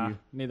stock, and then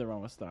neither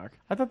one was stock.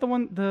 I thought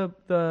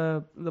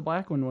the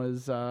black one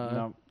was.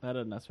 No, that had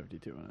an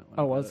S52 in it.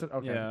 Oh, was it?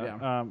 Okay.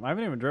 Yeah. I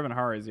haven't even driven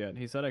Harry's yet.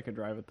 He said I could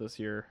drive it this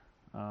year,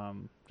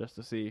 just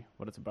to see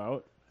what it's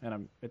about.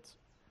 And the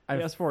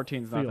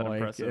S14's not that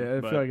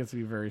impressive. I feel like it's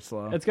gonna be very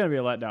slow. It's gonna be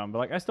a letdown, but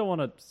like I still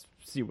want to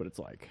see what it's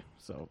like.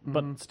 So,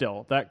 but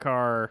still, that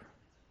car,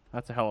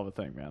 that's a hell of a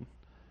thing, man.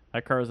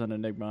 That car is an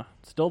enigma.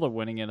 Still the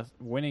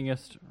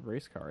winningest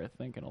race car, I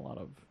think, in a lot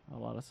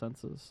of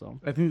senses. So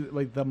I think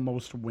like the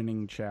most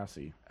winning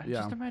chassis. Yeah,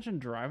 just imagine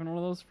driving one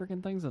of those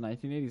freaking things in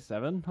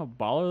 1987. How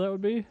baller that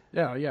would be.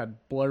 yeah,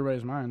 blow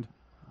everybody's mind.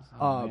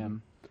 Oh,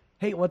 man.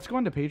 Hey, let's go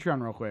into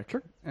Patreon real quick.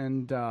 Sure.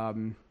 And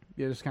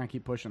yeah, just kind of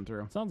keep pushing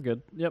through. Sounds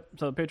good. Yep.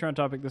 So the Patreon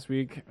topic this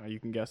week, you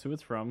can guess who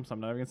it's from, so I'm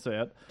not even going to say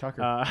it.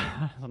 Tucker.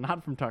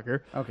 Not from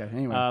Tucker. Okay,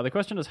 anyway. The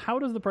question is, how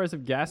does the price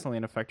of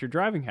gasoline affect your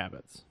driving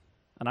habits?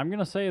 And I'm going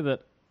to say that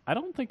I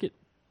don't think it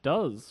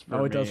does for me.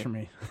 Oh, it does for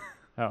me.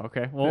 Oh,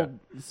 okay. Well,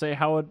 say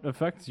how it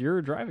affects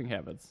your driving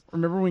habits.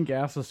 Remember when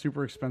gas was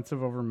super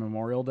expensive over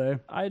Memorial Day?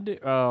 I do.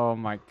 Oh,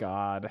 my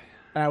God.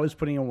 I was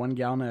putting in 1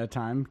 gallon at a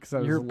time because I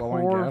was Your low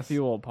on poor gas.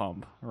 fuel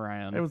pump,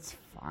 Ryan. It was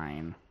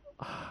fine.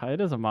 It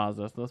is a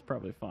Mazda, so that's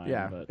probably fine.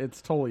 Yeah, But...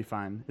 it's totally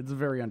fine. It's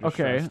very understressed.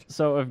 Okay,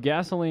 so if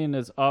gasoline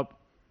is up,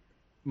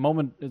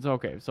 it's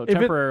okay. So If it-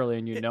 temporarily,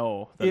 and you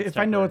know that it's If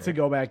I know it's to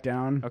temporary. go back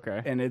down,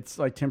 Okay. and it's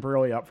like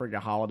temporarily up for like a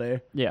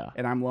holiday, Yeah.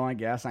 and I'm low on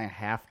gas and I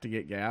have to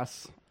get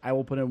gas, I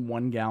will put in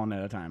 1 gallon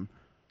at a time.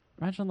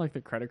 Imagine like the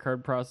credit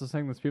card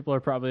processing. These people are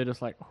probably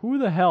just like, who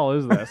the hell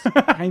is this?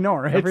 I know,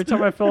 right? Every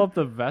time I fill up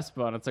the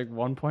Vespa and it's like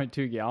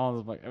 1.2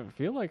 gallons, I'm like, I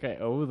feel like I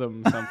owe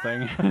them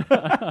something.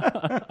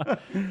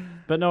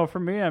 But no, for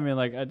me, I mean,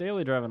 like I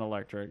daily drive an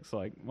electric, so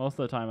like most of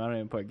the time I don't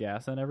even put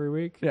gas in every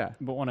week. Yeah.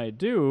 But when I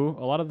do,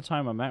 a lot of the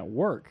time I'm at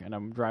work and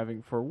I'm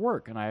driving for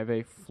work, and I have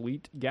a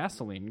fleet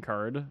gasoline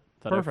card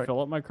that I Perfect.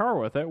 fill up my car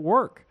with at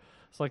work.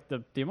 It's like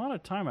the amount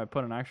of time I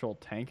put an actual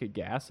tank of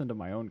gas into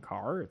my own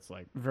car, it's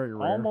like Very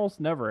rare. almost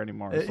never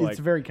anymore. It's like,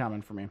 very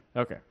common for me.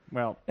 okay,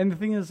 well, And the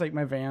thing is, like,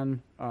 my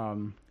van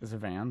is a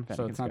van,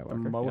 so Anakin it's not the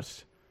Skywalker,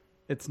 most.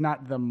 It's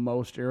not the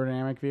most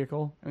aerodynamic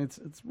vehicle. I mean,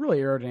 it's really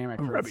aerodynamic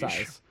for its Rubbish.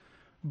 size.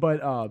 But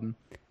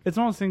it's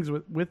one of those things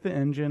with the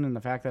engine and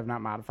the fact that I've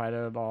not modified it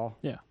at all.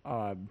 yeah.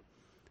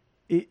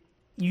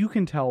 You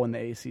can tell when the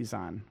AC's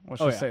on.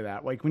 Let's Oh, just yeah. say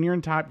that. Like when you're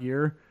in top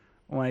gear,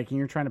 like and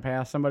you're trying to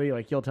pass somebody,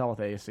 like you'll tell with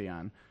the AC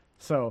on.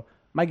 So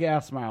my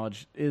gas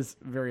mileage is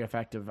very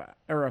affected.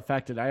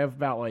 I have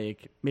about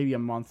like maybe a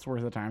month's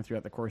worth of time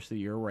throughout the course of the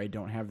year where I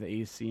don't have the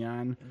AC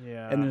on.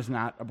 Yeah. And there's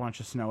not a bunch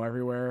of snow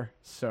everywhere.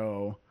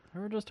 So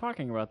We were just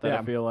talking about that. Yeah.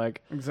 I feel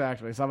like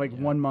exactly. So I have like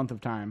 1 month of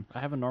time. I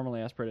have a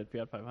normally aspirated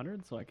Fiat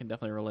 500, so I can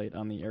definitely relate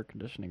on the air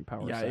conditioning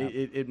power Yeah, side.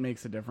 it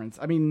makes a difference.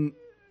 I mean,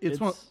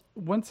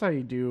 once I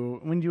do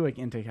when you do like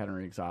intake head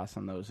and exhaust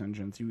on those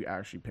engines, you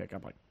actually pick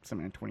up like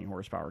something like 20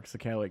 horsepower because the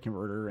catalytic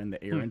converter and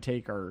the air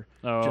intake are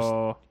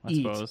Oh, I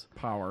eat suppose.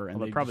 power, and Well,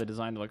 they they're probably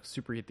designed to like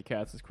superheat the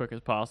cats as quick as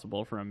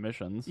possible for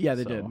emissions. yeah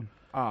they so-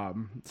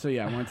 did. So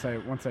yeah,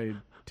 once I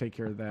take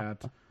care of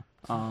that,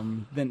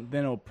 then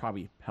it'll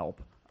probably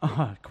help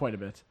quite a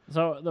bit.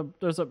 So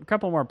there's a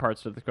couple more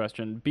parts to the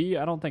question. B,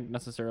 I don't think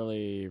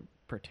necessarily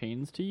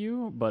pertains to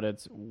you, but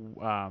it's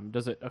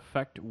does it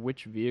affect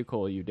which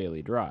vehicle you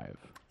daily drive?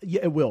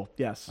 Yeah, it will.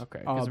 Yes. Okay,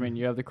 because I mean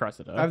you have the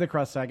Cressida. I have the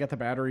Cresta. I got the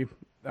battery.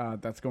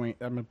 That's going.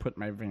 I'm gonna put in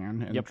my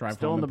van and Yep, drive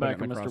still home in the and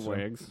put back it of in the Mr. Cresta.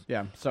 Wiggs.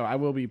 Yeah, so I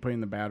will be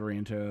putting the battery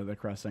into the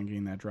Cresta and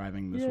getting that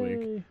driving this week.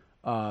 Yay.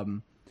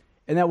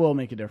 And that will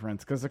make a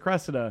difference because the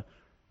Cressida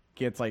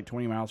gets like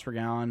 20 miles per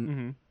gallon.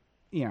 Mm-hmm.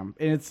 Yeah, and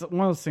it's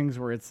one of those things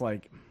where it's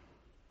like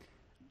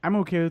I'm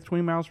okay with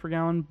 20 miles per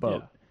gallon, but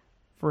Yeah.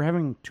 for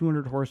having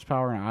 200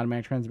 horsepower and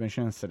automatic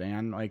transmission and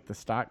sedan, like the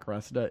stock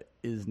Cressida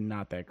is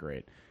not that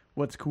great.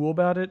 What's cool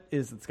about it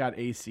is it's got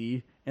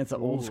AC and it's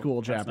an old Ooh,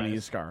 school that's Japanese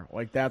nice. car.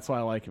 Like that's what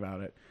I like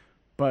about it.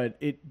 But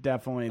it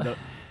definitely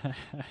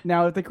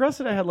now if the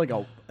Cressida had like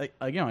a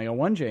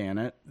 1J in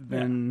it,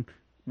 then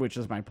which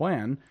is my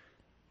plan.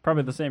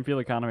 Probably the same fuel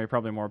economy,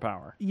 probably more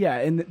power. Yeah,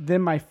 and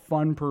then my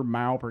fun per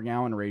mile per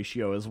gallon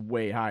ratio is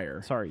way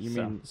higher. Sorry, you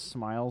So- mean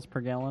smiles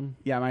per gallon?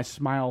 Yeah, my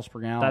smiles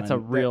per gallon. That's a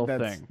real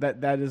that's- thing.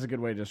 That is a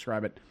good way to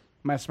describe it.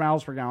 My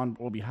smiles per gallon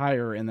will be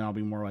higher, and then I'll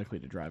be more likely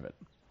to drive it.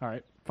 All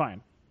right,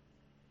 fine.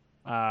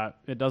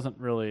 It doesn't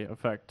really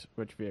affect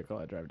which vehicle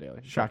I drive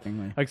daily.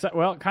 Shockingly. Except,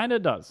 well, kind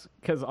of does,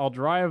 because I'll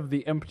drive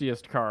the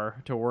emptiest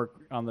car to work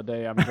on the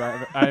day I'm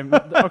driving.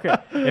 Okay.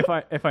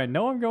 If I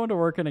know I'm going to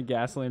work in a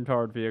gasoline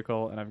powered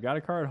vehicle and I've got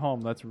a car at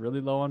home that's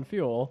really low on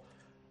fuel,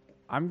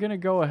 I'm gonna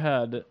go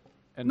ahead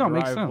and makes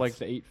drive sense. like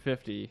the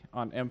 850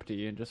 on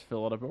empty and just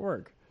fill it up at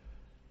work.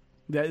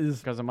 That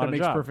is 'Cause I'm that on a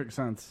makes job. perfect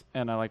sense.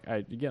 And I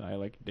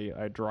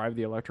drive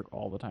the electric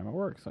all the time at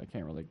work, so I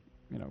can't really,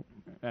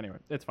 anyway,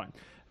 it's fine.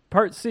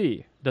 Part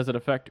C, does it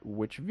affect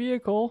which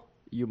vehicle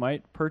you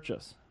might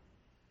purchase?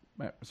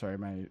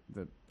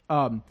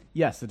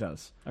 Yes, it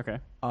does. Okay.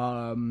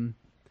 Remember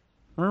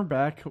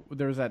back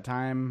there was that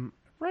time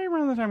right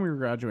around the time we were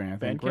graduating, I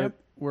think, Band camp?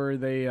 where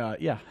they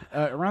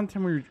around the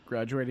time we were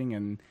graduating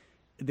and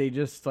they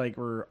just like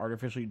were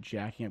artificially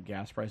jacking up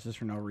gas prices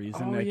for no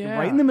reason. Oh, like, yeah.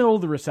 right in the middle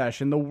of the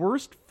recession, the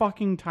worst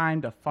fucking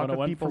time to fuck When it up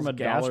went people's from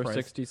gas price.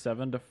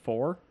 $1.67 to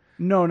 $4.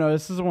 No,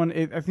 this is the one.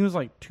 I think it was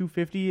like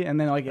 $2.50, and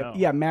then like Oh.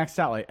 maxed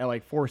out like at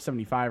like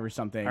 $4.75 or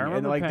something. I remember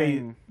and like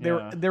paying- they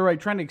were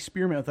like trying to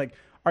experiment with like,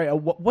 all right,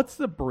 what's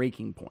the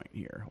breaking point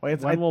here? Like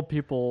it's When will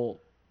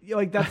people...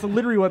 like that's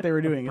literally what they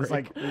were doing. It's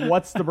like,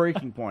 what's the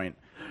breaking point?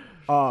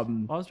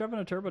 Um, Well, I was driving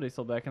a turbo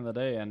diesel back in the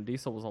day, and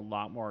diesel was a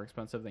lot more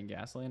expensive than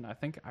gasoline. I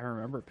think I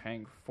remember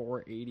paying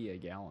 $4.80 a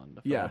gallon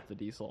to fill Yeah. up the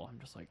diesel. I'm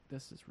just like,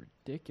 this is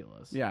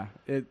ridiculous. yeah.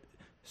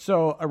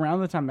 So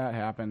around the time that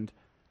happened,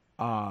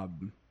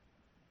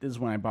 is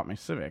when I bought my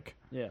Civic.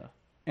 Yeah.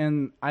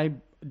 And I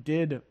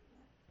did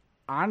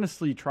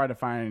honestly try to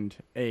find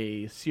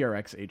a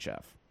CRX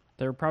HF.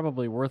 They were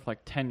probably worth like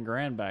 10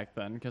 grand back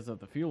then because of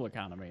the fuel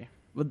economy.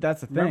 But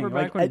that's the thing. Remember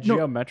back when no,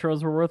 Geo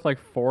Metros were worth like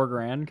 4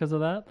 grand because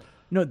of that?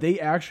 no, they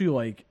actually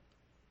like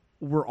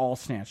were all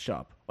snatched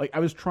up. Like I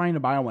was trying to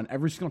buy one.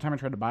 Every single time I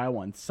tried to buy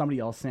one, somebody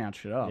else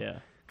snatched it up. Yeah.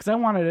 Because I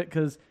wanted it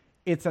because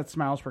it's at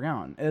miles per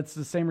gallon. It's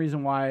the same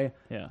reason why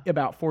Yeah.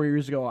 about 4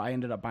 years ago I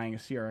ended up buying a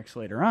CRX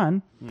later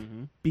on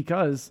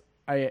because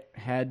I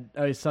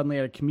suddenly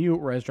had a commute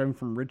where I was driving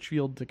from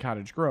Richfield to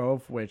Cottage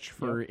Grove, which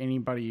for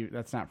anybody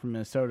that's not from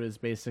Minnesota is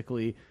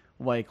basically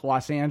like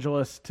Los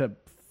Angeles to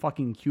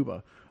fucking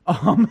Cuba.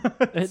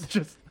 It's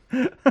just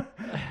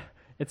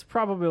It's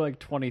probably like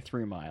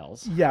 23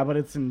 miles. yeah, but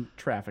it's in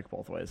traffic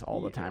both ways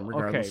all the time,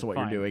 regardless Okay, of what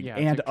fine. you're doing, Yeah,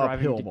 and it's like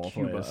driving uphill to both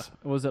Cuba. ways.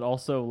 Was it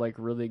also like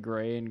really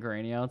gray and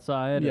grainy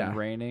outside Yeah. and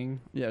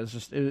raining? Yeah, it was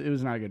just it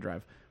was not a good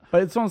drive.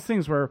 But it's one of those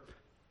things where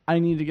I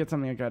need to get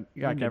something that got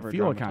I've good never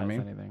fuel dramatized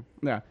economy. anything.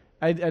 Yeah,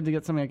 I had to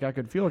get something that got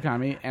good fuel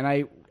economy, and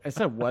I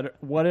said, what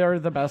are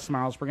the best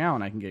miles per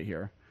gallon I can get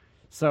here?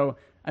 So,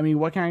 I mean,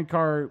 what kind of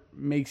car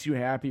makes you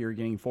happier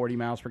getting 40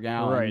 miles per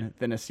gallon Right.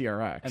 than a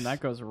CRX? And that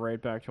goes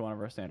right back to one of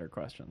our standard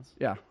questions.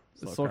 yeah,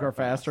 slow car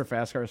fast or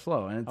fast car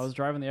slow, and it's I was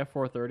driving the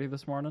F430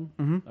 this morning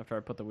after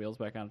I put the wheels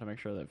back on to make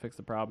sure that it fixed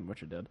the problem,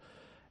 which it did. And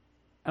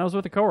I was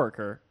with a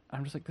coworker.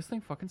 I'm just like, this thing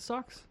fucking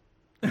sucks.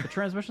 The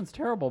transmission's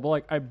terrible. But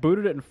like, I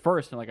booted it in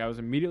first, and like, I was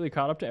immediately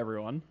caught up to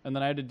everyone. And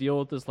then I had to deal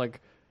with this like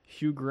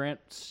Hugh Grant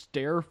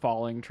stair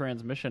falling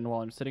transmission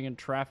while I'm sitting in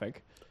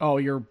traffic. oh,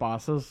 your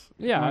bosses.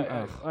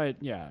 Yeah, Ugh.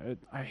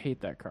 I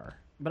hate that car.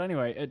 But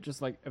anyway, it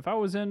just like if I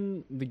was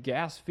in the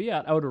gas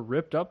Fiat, I would have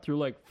ripped up through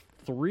like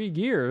 3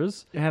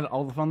 gears, It had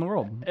all the fun in the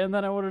world. and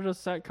then I would have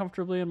just sat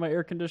comfortably in my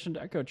air conditioned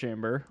echo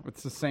chamber.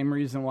 It's the same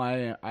reason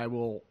why I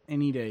will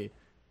any day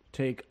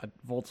take a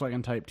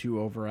Volkswagen Type 2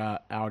 over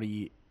a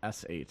Audi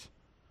S8.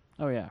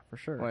 Oh yeah, for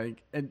sure.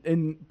 Like,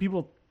 and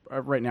people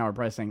right now are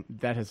probably saying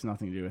that has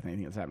nothing to do with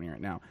anything that's happening right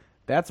now.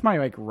 That's my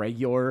like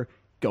regular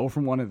go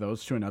from one of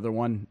those to another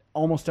one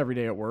almost every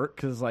day at work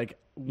because like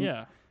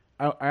Yeah.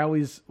 I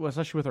always, well,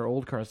 especially with our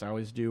old cars, I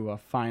always do a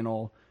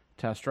final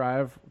test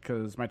drive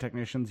because my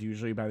technicians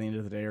usually by the end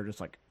of the day are just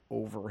like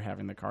over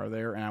having the car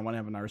there, and I want to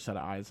have another set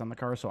of eyes on the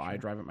car, so I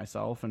drive it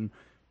myself and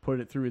put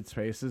it through its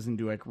paces and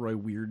do like really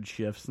weird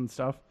shifts and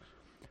stuff.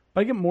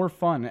 But I get more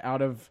fun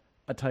out of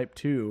a Type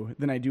 2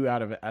 than I do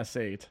out of an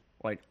S8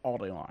 like all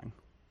day long.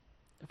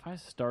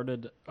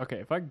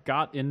 If I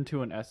got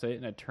into an S8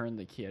 and I turned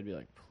the key, I'd be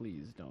like,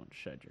 please don't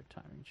shed your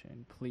timing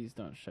chain. Please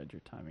don't shed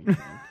your timing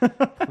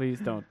chain. Please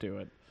don't do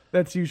it.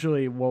 That's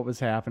usually what was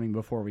happening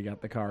before we got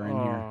the car in here.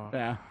 Oh.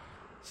 Yeah.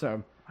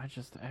 So, I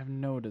have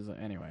no desire.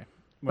 Anyway,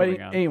 but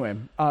moving on. anyway,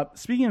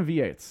 speaking of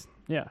V8s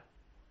Yeah,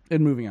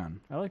 and moving on,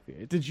 I like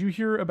V8. did you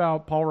hear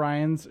about Paul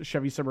Ryan's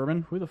Chevy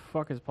Suburban? Who the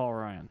fuck is Paul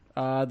Ryan?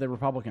 The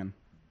Republican.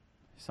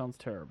 He sounds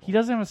terrible. He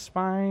doesn't have a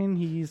spine.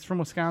 He's from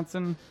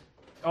Wisconsin.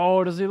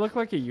 Oh, does he look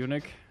like a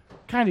eunuch?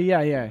 Kind of,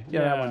 yeah.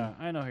 That one.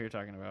 I know who you're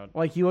talking about.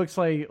 Like he looks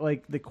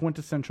like the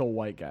quintessential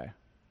white guy.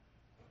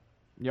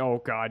 Oh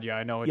God, yeah,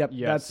 I know. Yep,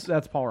 Yes.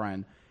 that's Paul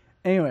Ryan.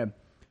 Anyway,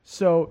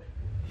 so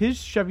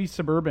his Chevy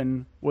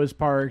Suburban was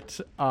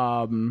parked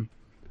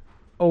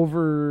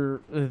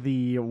over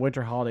the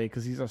winter holiday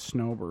because he's a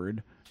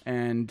snowbird,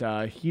 and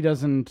he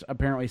doesn't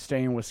apparently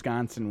stay in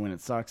Wisconsin when it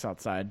sucks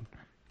outside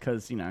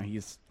because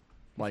he's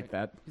like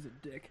that. He's a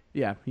dick.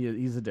 Yeah,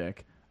 he's a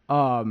dick.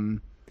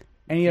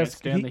 And he Can't has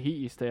stand the heat.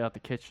 You stay out the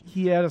kitchen.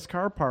 he had his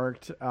car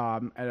parked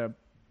at a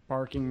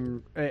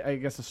parking, I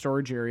guess, a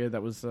storage area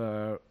that was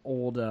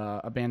old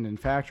abandoned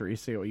factory.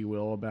 Say what you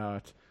will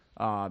about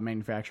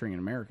manufacturing in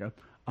America,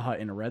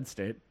 in a red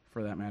state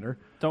for that matter.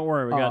 Don't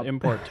worry, we got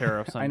import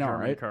tariffs on I know,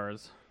 German right?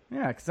 cars.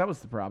 Yeah, because that was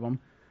the problem.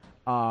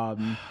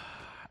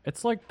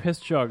 It's like piss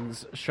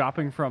jugs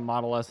shopping for a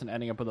Model S and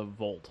ending up with a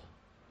Volt.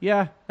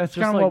 Yeah, that's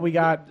Just kind of like what we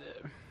got.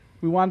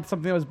 We wanted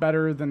something that was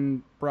better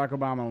than Barack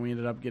Obama, and we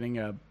ended up getting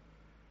a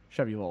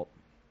Chevy Volt.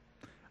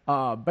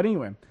 But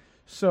anyway,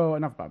 so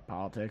enough about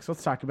politics.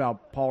 Let's talk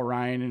about Paul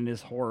Ryan and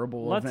his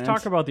horrible Let's event.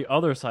 talk about the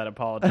other side of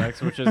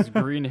politics, which is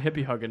green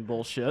hippie hugging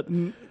bullshit.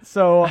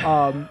 So,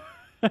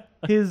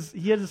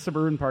 he had his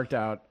Suburban parked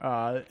out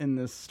in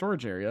this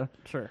storage area,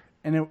 Sure.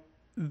 and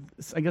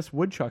I guess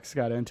woodchucks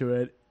got into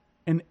it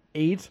and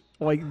ate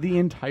like the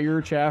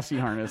entire chassis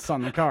harness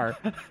on the car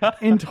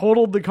and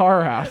totaled the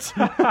car out.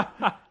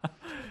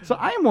 So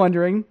I'm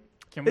wondering,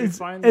 Can we Is-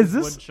 find is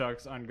these this-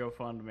 woodchucks on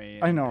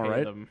GoFundMe? I and know, pay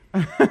right?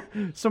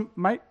 them? so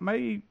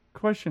my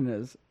question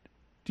is,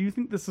 do you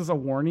think this is a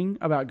warning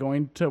about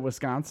going to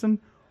Wisconsin,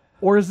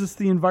 or is this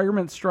the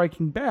environment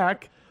striking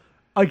back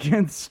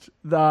against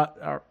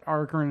our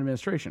current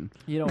administration?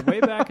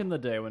 Way back in the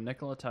day when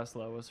Nikola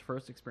Tesla was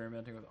first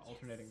experimenting with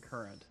alternating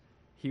current,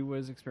 he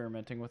was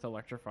experimenting with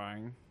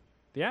electrifying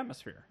the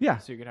atmosphere. Yeah.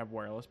 So you can have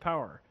wireless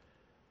power.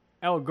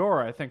 Al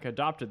Gore, I think,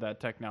 adopted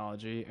that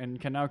technology and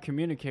can now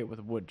communicate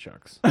with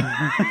woodchucks.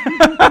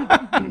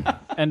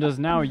 And is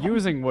now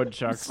using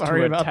woodchucks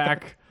Sorry to about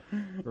attack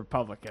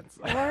Republicans.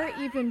 Or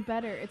even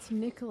better, it's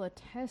Nikola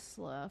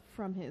Tesla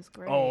from his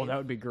grave. Oh, that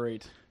would be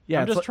great. Yeah,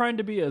 I'm it's just like- trying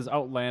to be as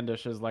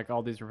outlandish as like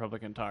all these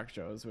Republican talk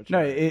shows. Which No,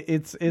 are,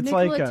 it's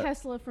Nikola like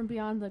Tesla from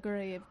beyond the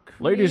grave.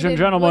 ladies and created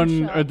gentlemen,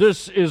 woodchucks.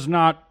 this is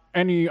not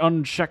any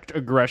unchecked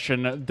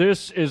aggression.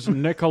 This is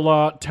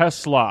Nikola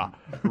Tesla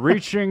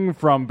reaching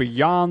from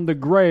beyond the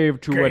grave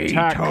to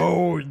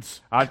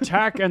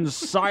attack and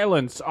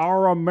silence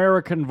our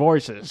American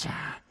voices.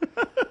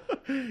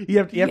 You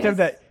have to have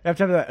that. You have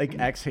to have that like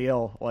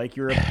exhale, like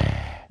you're,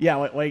 yeah,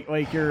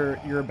 like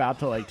you're about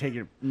to like take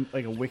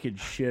like a wicked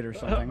shit or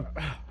something.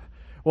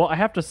 Well, I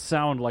have to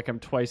sound like I'm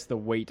twice the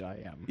weight I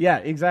am. Yeah,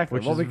 exactly.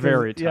 Which well, is because,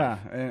 very tough.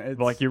 Yeah, and it's,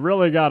 Like, you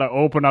really got to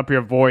open up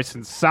your voice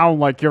and sound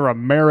like your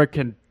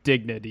American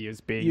dignity is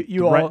being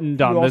You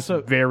threatened on this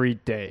also- very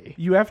day.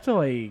 you have to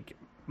like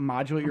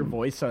modulate your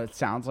voice so it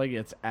sounds like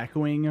it's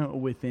echoing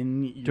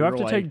within. Do I have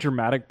to take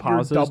dramatic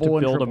pauses to double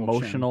and build triple chin.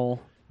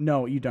 emotional?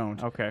 No, you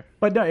don't. Okay.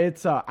 But no,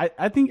 it's I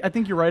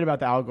think you're right about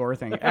the Al Gore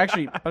thing.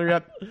 Actually, better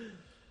yet,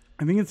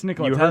 I think it's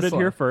Nikola You Tesla. heard it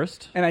here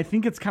first. And I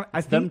think it's kind of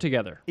I Them think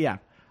together. yeah,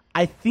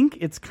 I think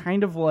it's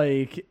kind of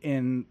like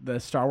in the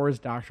Star Wars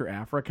Dr.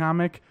 Aphra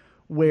comic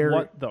where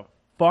What the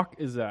fuck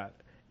is that?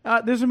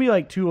 there's gonna be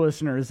like two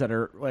listeners that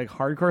are like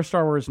hardcore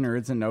Star Wars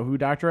nerds and know who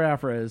Dr.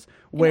 Aphra is.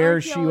 An Where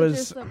she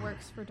archaeologist was that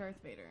works for Darth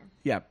Vader.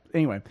 yeah.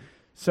 Anyway,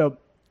 so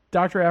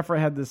Dr. Aphra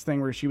had this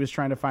thing where she was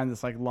trying to find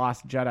this like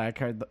lost Jedi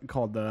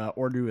called the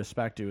Ordu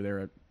Espectu. They're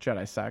a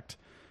Jedi sect,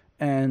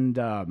 and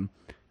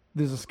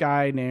there's this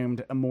guy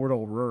named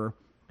Immortal Rur,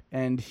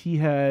 and he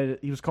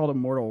was called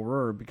Immortal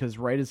Rur because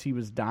right as he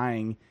was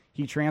dying,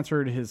 he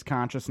transferred his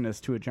consciousness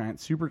to a giant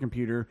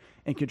supercomputer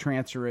and could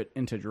transfer it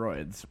into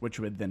droids, which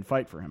would then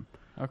fight for him.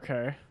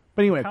 Okay.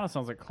 But anyway, Kind of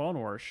sounds like Clone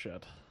Wars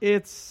shit.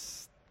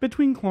 it's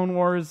between Clone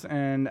Wars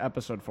and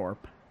Episode 4.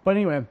 But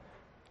anyway,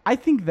 I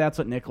think that's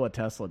what Nikola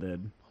Tesla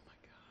did.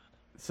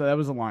 So that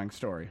was a long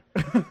story.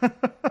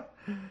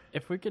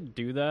 If we could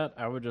do that,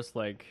 I would just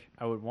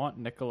I would want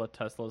Nikola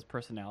Tesla's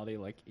personality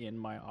like in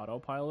my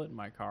autopilot in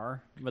my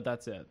car, but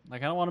that's it.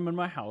 Like, I don't want him in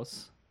my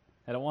house.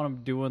 I don't want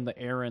him doing the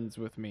errands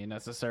with me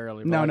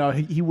necessarily. But No,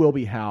 he will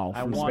be Hal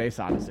from want- Space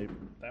Odyssey.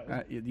 That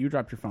was- You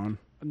dropped your phone.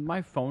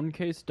 My phone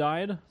case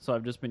died, so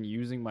I've just been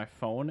using my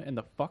phone, and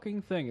the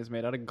fucking thing is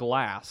made out of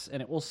glass,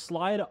 and it will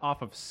slide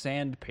off of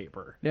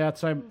sandpaper. Yeah,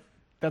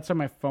 that's why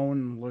my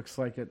phone looks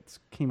like it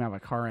came out of a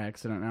car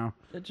accident now.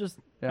 It just,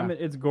 Yeah. I mean,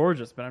 it's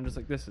gorgeous, but I'm just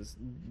like, this is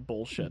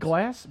bullshit.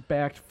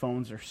 Glass-backed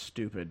phones are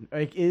stupid.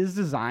 Like, it is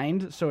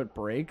designed so it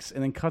breaks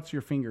and then cuts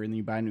your finger and then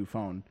you buy a new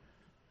phone.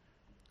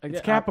 It's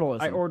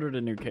capitalism. I ordered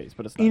a new case,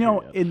 but it's not You know,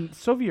 here yet. in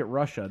Soviet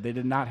Russia, they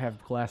did not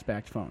have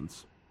glass-backed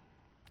phones.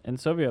 In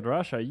Soviet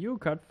Russia, you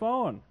cut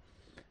phone.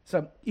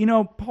 So,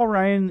 Paul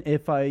Ryan,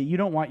 if you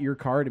don't want your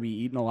car to be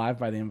eaten alive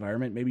by the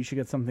environment, maybe you should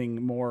get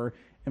something more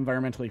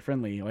environmentally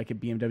friendly, like a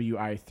BMW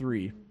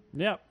i3.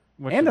 Yep.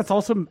 And that's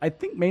also, I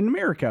think, made in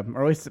America,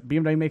 or at least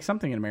BMW makes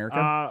something in America.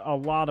 a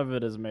lot of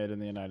it is made in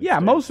the United States. yeah,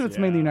 most of it's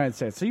made in the yeah. United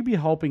States, so you'd be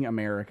helping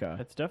America.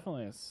 It's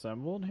definitely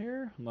assembled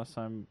here, unless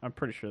I'm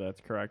pretty sure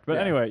that's correct. But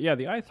Yeah. anyway, yeah,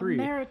 the i3.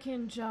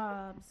 American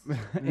jobs.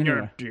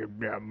 Anyway.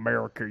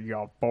 America,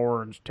 y'all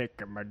foreigners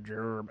taking my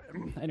job.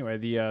 Anyway,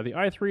 the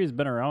i3 has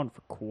been around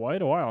for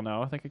quite a while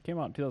now. I think it came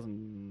out in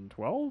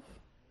 2012.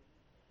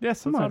 Yeah,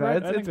 something like sound right?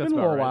 that. I It's think been that's a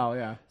little about right. while,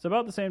 yeah. So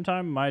about the same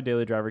time my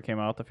daily driver came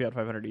out, the Fiat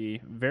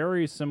 500e.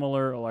 Very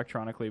similar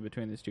electronically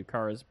between these two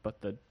cars, but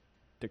the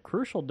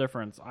crucial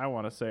difference, I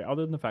want to say,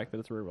 other than the fact that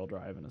it's rear-wheel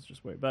drive and it's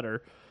just way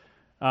better,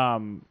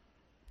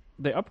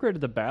 they upgraded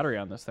the battery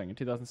on this thing in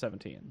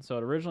 2017. So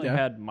it originally Yeah.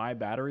 had my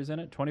batteries in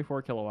it,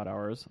 24 kilowatt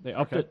hours. They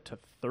upped Okay. it to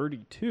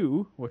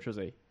 32, which is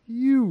a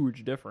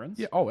huge difference.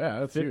 Yeah. Oh, yeah,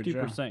 that's huge.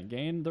 50%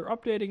 gain. They're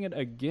updating it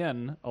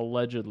again,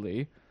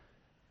 allegedly,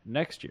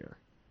 next year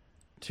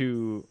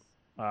to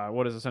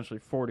what is essentially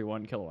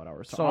 41 kilowatt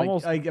hours. So So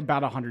almost, like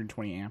about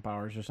 120 amp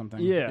hours or something.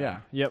 yeah. Yeah.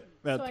 Yep,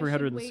 So at I should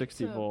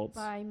 360 wait to volts.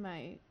 Buy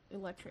my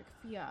electric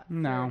Fiat. for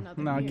No,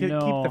 another no, year. keep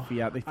No. the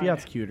Fiat. The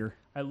Fiat's cuter.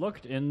 I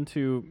looked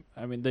into,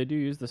 I mean, they do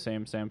use the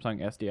same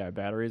Samsung SDI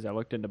batteries. I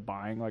looked into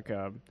buying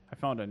I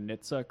found a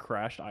Nitsa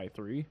crashed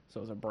i3. So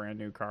it was a brand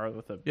new car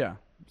with Yeah.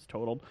 it's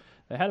totaled.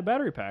 They had a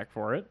battery pack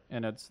for it,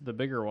 and it's the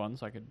bigger one,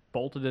 so I could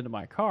bolt it into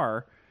my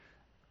car.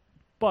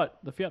 But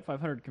the Fiat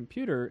 500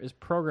 computer is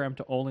programmed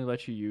to only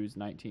let you use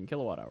 19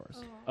 kilowatt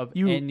hours of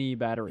any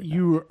battery pack.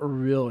 You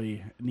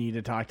really need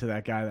to talk to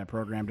that guy that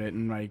programmed it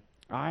and like.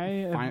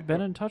 I have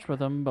been in touch with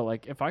him,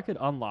 but if I could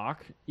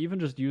unlock even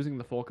just using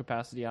the full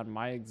capacity on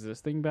my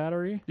existing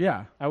battery,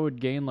 Yeah. I would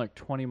gain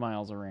 20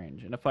 miles of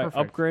range. And if I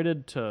Perfect.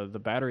 upgraded to the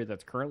battery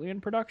that's currently in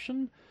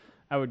production,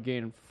 I would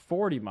gain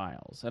 40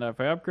 miles. And if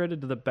I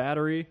upgraded to the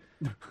battery,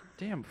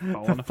 damn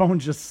phone. The phone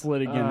just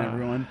slid again,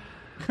 everyone.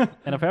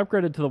 And if I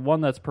upgraded to the one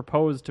that's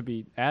proposed to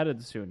be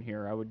added soon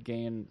here, I would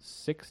gain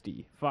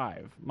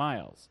 65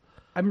 miles.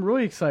 I'm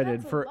really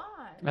excited That's for. a lot.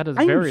 That is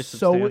I very am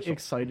so substantial.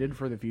 excited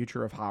for the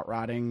future of hot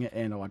rodding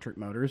and electric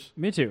motors.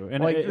 Me too.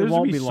 And Like, it there's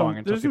won't gonna be long so,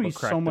 until there's gonna people be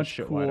crack so this much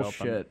shit wide cool open.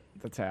 shit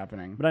that's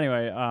happening. But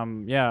anyway,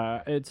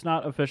 yeah, it's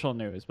not official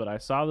news, but I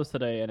saw this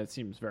today, and it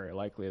seems very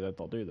likely that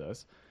they'll do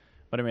this.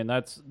 But I mean,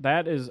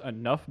 that is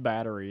enough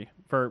battery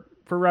for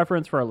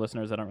reference for our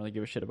listeners. I don't really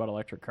give a shit about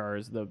electric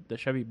cars. The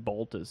Chevy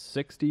Bolt is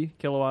 60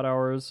 kilowatt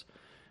hours.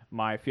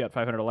 My Fiat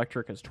 500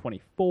 electric is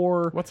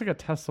 24. What's like a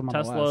Tesla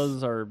Model S?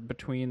 Teslas are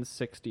between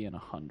 60 and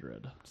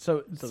 100.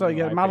 So the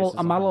yeah, high Model base is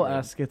a Model 100.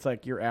 S gets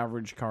like your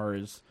average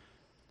car's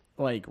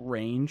like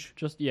range.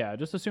 Just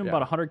assume Yeah.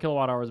 about 100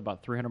 kilowatt hours,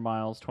 about 300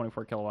 miles.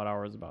 24 kilowatt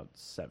hours, about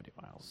 70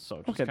 miles. So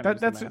just Okay, kinda use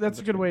the that's math that's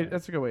in a good way. between there.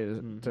 That's a good way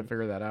to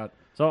figure that out.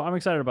 So I'm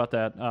excited about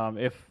that.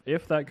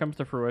 If that comes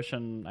to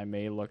fruition, I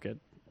may look at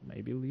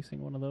maybe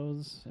leasing one of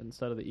those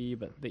instead of the E.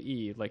 But the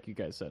E, like you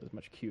guys said, is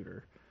much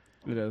cuter.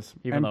 It is.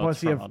 Even And though plus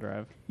it's you front have wheel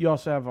drive, you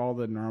also have all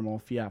the normal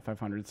Fiat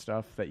 500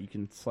 stuff that you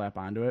can slap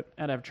onto it.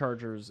 and have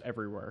chargers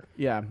everywhere.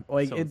 Yeah,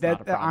 like So it, it's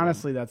not a problem.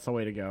 honestly, that's the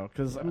way to go.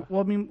 Because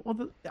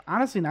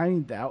honestly, not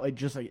even that. Like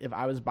just like if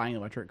I was buying an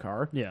electric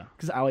car, Yeah,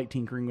 because I like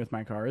tinkering with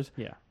my cars.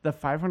 yeah. The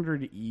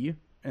 500e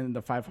and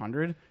the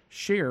 500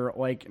 share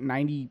like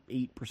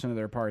 98% of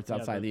their parts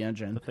outside the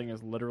engine. The thing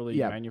is literally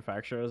Yeah.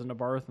 manufactured as an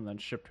Abarth and then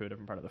shipped to a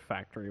different part of the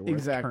factory where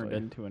it's Exactly. turned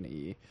into an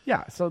E.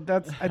 Yeah, so I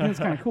think it's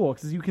kind of cool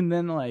because you can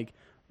then like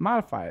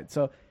modify it.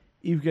 So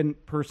you can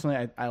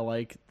personally, I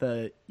like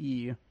the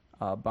E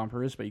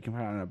bumpers, but you can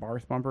put on a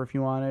Abarth bumper if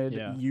you wanted.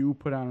 Yeah. You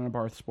put on an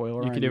Abarth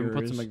spoiler. You on could even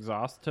put yours. some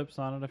exhaust tips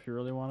on it if you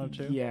really wanted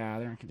to. Yeah,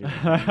 they're not gonna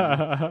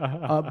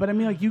do that. But I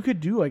mean, like you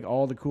could do like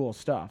all the cool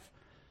stuff.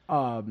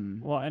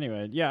 Well,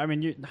 anyway, yeah. I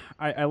mean,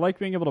 I like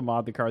being able to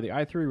mod the car. The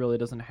i3 really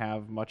doesn't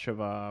have much of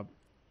a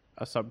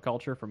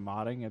subculture for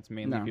modding. It's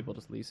mainly No. people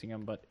just leasing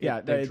them. But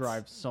Yeah, they it's-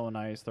 drive so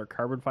nice. They're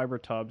carbon fiber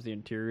tubs. The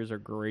interiors are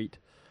great.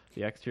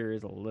 The exterior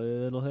is a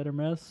little hit or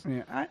miss.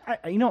 Yeah,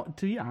 I you know,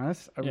 to be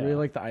honest, I really Yeah.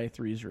 like the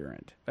i3's rear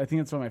end. I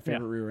think it's one of my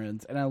favorite rear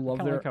ends, and I love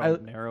Kinda their like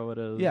how narrow it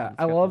is. yeah, and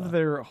it's I got love the-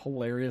 their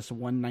hilarious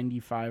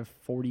 195,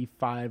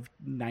 45,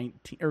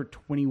 19 or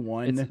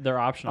 21. It's their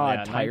optional.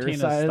 Yeah, tire 19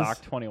 size. is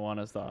stock. 21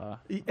 is the.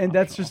 And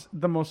that's optional. just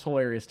the most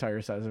hilarious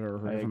tire size I've ever I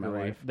heard of in my agree.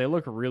 life. They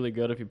look really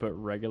good if you put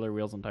regular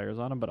wheels and tires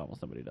on them, but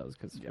almost nobody does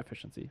because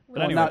efficiency. But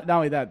Well, anyway, not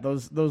only that,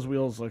 those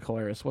wheels look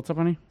hilarious. What's up,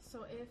 honey?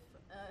 So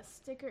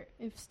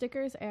if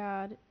stickers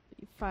add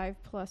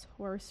 5+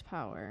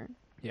 horsepower,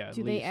 yeah. at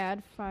do they least.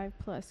 add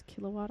 5+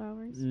 kilowatt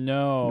hours?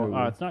 No,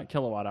 No. it's not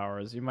kilowatt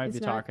hours. You might It's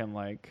be not? talking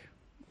like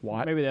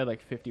Watt? maybe they had like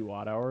 50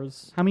 watt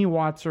hours. How many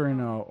watts are in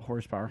a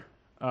horsepower?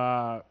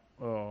 Oh,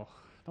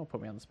 don't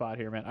put me on the spot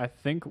here, man. I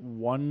think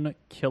 1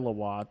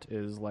 kilowatt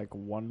is like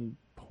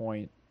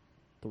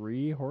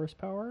 1.3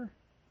 horsepower.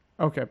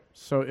 Okay,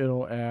 so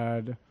it'll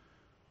add.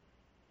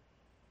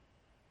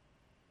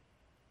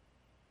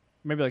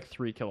 Maybe like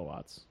 3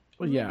 kilowatts.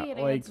 Well, Maybe yeah, it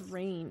like. adds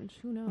range.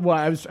 Who knows? Well,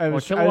 I was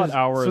kilowatt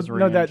hour is so,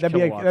 no, range, that'd be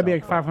like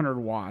kilowatts 500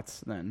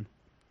 watts then,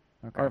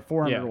 Okay. or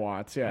 400 Yeah,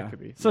 watts. Yeah, that could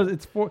be. So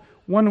it's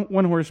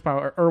one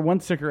horsepower, or one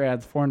sticker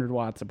adds 400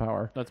 watts of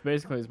power. That's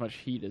basically as much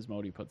heat as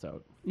Modi puts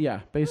out. Yeah,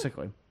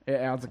 basically, it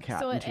adds a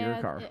cat so into your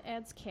it car.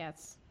 adds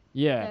cats.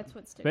 Yeah. That's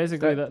what stickers.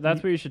 Basically, That-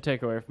 that's what you should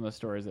take away from the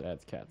story is it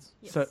adds cats.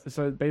 Yes.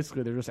 So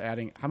basically, they're just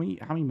adding how many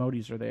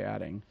modis are they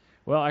adding?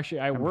 Well, actually,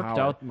 I And worked power.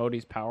 out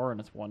Modi's power, and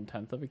it's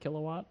 1/10 of a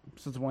kilowatt.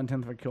 So it's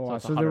 1/10 of a kilowatt.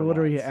 it's So, they're 100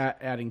 literally watts.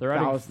 adding They're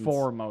adding thousands.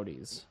 4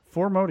 Modis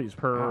Four modis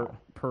per Wow.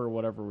 per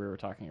whatever we were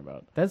talking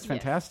about. That's Yes.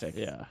 fantastic.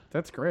 Yeah,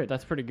 That's great.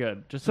 that's pretty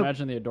good. Just So-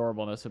 imagine the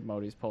adorableness of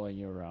Modis pulling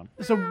you around.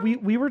 So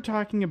we were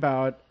talking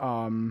about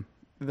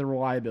the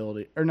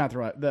reliability, or not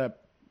the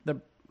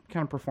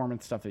kind of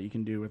performance stuff that you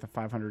can do with a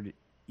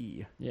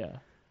 500e. Yeah.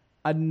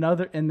 And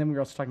then we were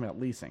also talking about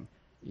leasing.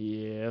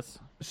 Yes.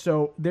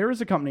 So there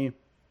is a company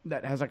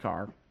that has a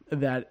car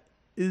that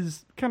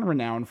is kind of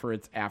renowned for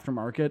its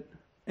aftermarket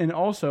and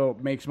also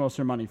makes most of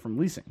their money from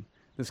leasing.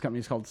 This company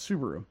is called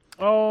Subaru.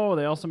 Oh,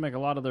 they also make a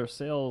lot of their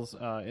sales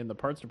in the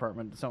parts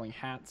department selling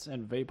hats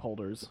and vape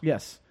holders.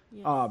 Yes.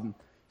 Yes.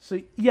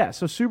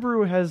 So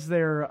Subaru has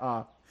their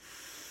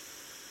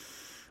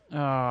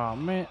Oh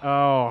man!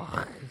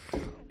 Oh,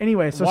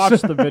 anyway. So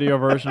watch the video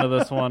version of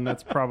this one.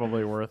 It's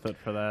probably worth it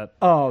for that.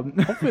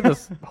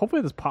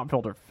 Hopefully this pop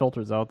filter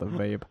filters out the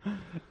vape.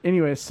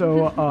 anyway,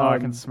 so Oh, I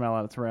can smell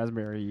it. It's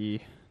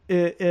raspberry.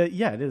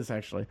 yeah, it is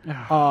actually.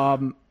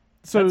 So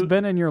So it's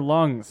been in your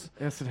lungs.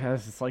 yes, it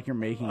has. It's like you're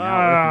making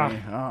out with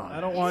me. Oh, I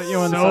don't want you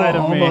so inside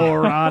of me.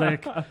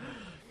 homoerotic.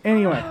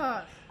 Anyway,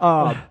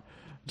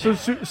 so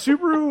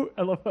Subaru.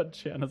 I love how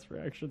Jana's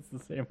reaction's the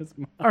same as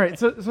mine. All right,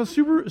 so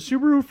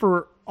Subaru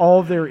for all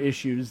of their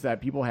issues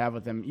that people have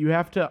with them, you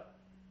have to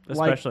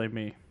Especially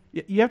me.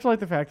 you have to like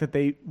the fact that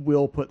they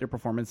will put their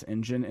performance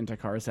engine into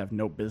cars that have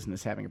no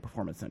business having a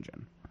performance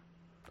engine.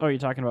 Oh, you're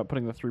talking about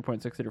putting the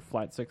 3.6 liter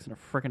flat six in a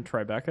frickin'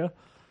 Tribeca?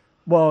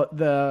 Well,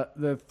 the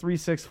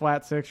 3.6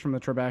 flat six from the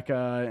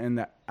Tribeca and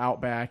the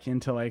Outback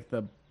into like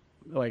the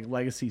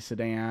legacy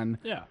sedan,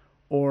 Yeah.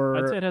 or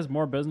I'd say it has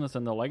more business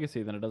in the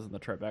Legacy than it does in the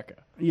Tribeca.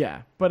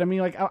 yeah. But I mean,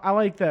 like I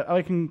like that. I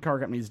like when car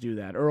companies do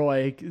that, or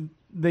like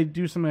they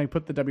do something like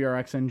put the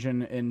WRX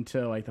engine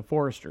into like the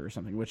Forester or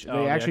something, which Oh,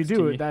 they the actually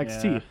do with the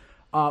XT,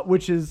 XT,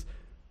 which is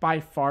by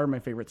far my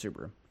favorite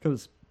Subaru.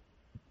 Because,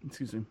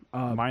 excuse me,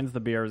 Mine's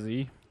the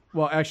BRZ.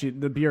 well, actually,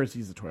 the BRZ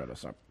is the Toyota,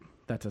 so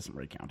that doesn't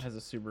really count. It has a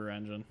Subaru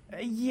engine.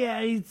 Yeah,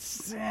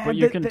 it's. But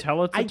you can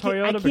tell it's a I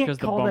Toyota can't because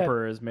the call that-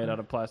 bumper is made out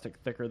of plastic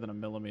thicker than a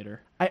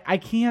millimeter. I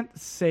can't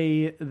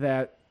say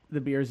that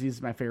the BRZ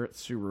is my favorite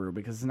Subaru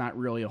because it's not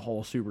really a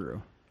whole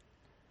Subaru.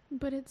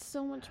 But it's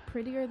so much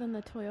prettier than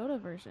the Toyota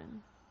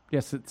version.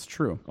 Yes, it's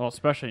true. Well,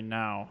 especially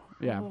now.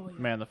 Yeah. Oh,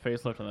 Man, the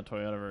facelift on the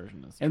Toyota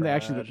version is And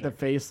tragic. actually, the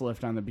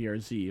facelift on the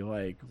BRZ,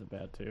 like, Is it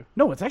bad too?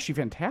 no, it's actually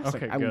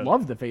fantastic. Okay, I good.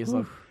 love the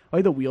facelift.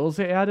 Like the wheels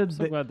they added. I'm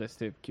so glad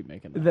they keep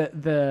making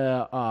that.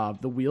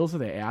 The wheels that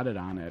they added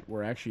on it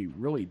were actually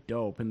really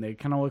dope, and they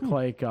kind of look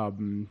like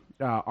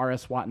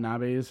RS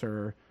Watanabe's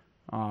or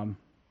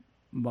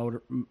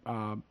motor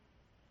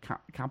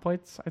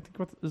complates. I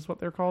think is what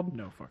they're called.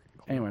 No fucking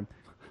clue. Anyway,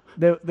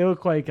 they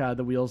look like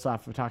the wheels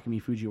off of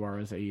Takumi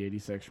Fujiwara's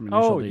AE86 from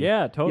Initial Oh D.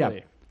 yeah,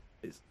 totally.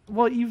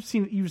 Well, you've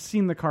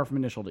seen the car from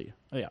Initial D.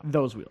 Yeah,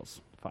 Those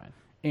wheels. fine.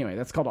 Anyway,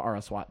 that's called a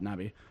RS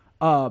Watanabe.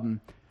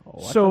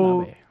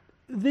 Watanabe.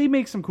 They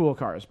make some cool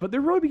cars, but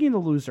they're really beginning to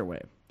lose their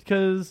way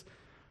because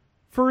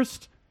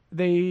first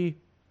they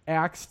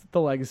axed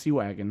the Legacy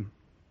wagon.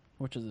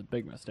 Which is a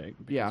big mistake.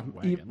 because Yeah,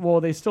 wagon.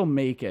 well, they still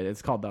make it.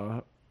 It's called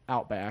the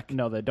Outback.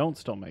 No, they don't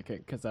still make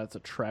it because that's a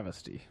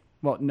travesty.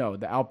 Well, no,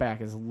 the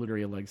Outback is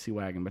literally a Legacy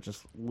wagon, but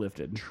just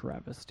lifted.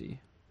 Travesty.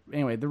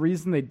 Anyway, the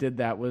reason they did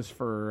that was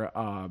for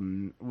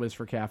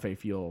cafe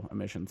fuel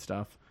emission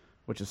stuff,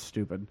 which is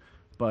stupid.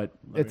 But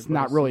it's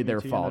not really their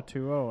fault.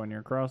 2.0 in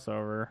your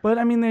crossover. But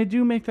I mean, they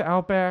do make the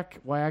Outback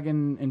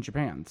wagon in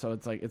Japan, so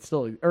it's like it's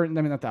still, or I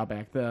mean, not the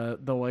Outback, the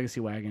Legacy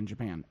wagon in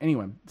Japan.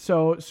 Anyway,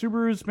 so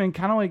Subaru's been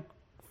kind of like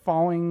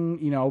falling,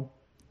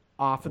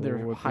 off of their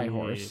Oh, high the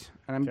horse, hate.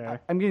 and Okay.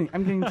 I'm getting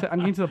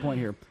to the point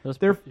here. Those-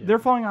 They're yeah.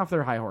 falling off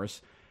their high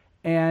horse,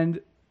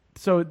 and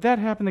so that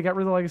happened. They got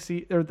rid of the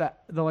Legacy or the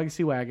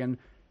Legacy wagon.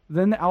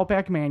 Then the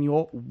Outback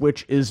manual,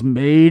 which is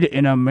made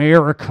in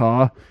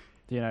America,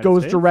 The United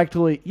goes States?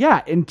 directly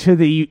into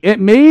it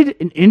made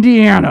in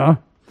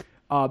Indiana,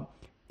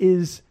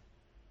 is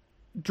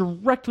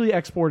directly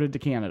exported to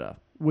Canada,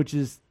 which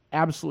is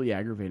absolutely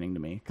aggravating to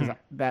me because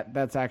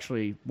that's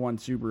actually one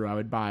Subaru I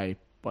would buy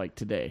like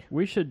today.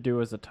 We should do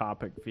as a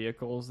topic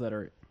vehicles that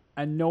are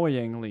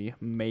annoyingly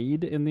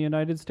made in the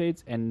United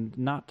States and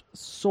not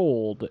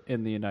sold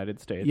in the United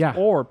States. Yeah.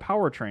 Or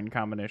powertrain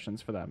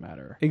combinations for that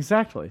matter.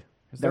 Exactly.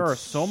 'Cause there are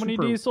That's so many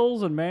super-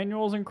 diesels and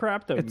manuals and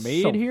crap that It's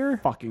made so here.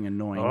 fucking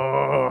annoying.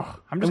 I'm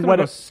just And going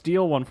to what-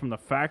 steal one from the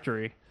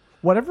factory.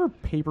 Whatever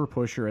paper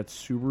pusher at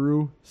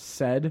Subaru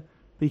said,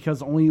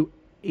 because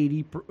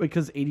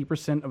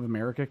 80% of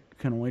America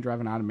can only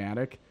drive an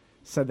automatic,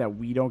 said that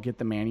we don't get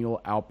the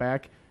manual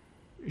Outback,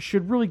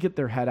 should really get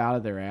their head out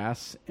of their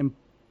ass and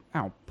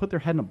put their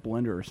head in a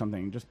blender or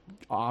something, just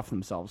off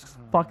themselves.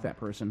 Fuck that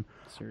person.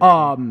 Seriously.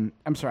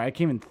 I'm sorry, I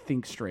can't even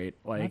think straight.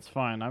 Like That's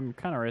fine. I'm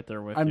kind of right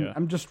there with you.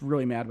 I'm just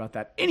really mad about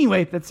that.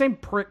 Anyway, that same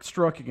prick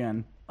struck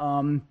again.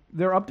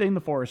 They're updating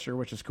the Forester,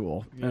 which is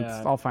cool. Yeah.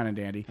 It's all fine and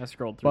dandy. I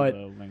scrolled through but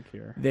the link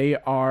here. They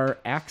are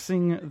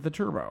axing the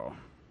turbo.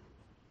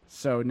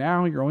 So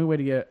now your only way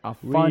to get a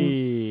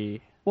fun...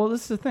 Well,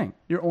 this is the thing.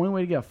 Your only way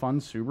to get a fun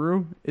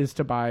Subaru is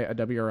to buy a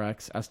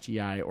WRX,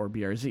 STI, or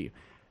BRZ.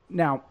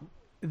 Now,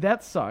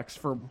 that sucks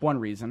for one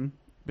reason,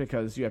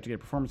 because you have to get a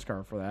performance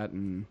car for that,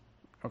 and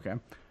okay.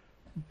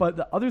 But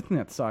the other thing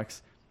that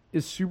sucks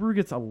is Subaru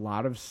gets a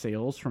lot of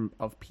sales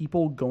of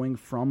people going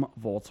from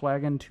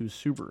Volkswagen to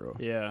Subaru.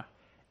 Yeah.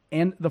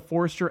 And the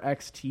Forester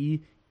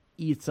XT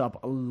eats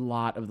up a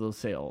lot of those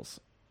sales.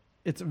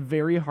 It's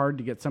very hard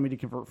to get somebody to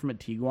convert from a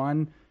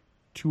Tiguan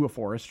to a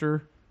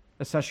Forester,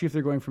 especially if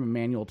they're going from a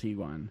manual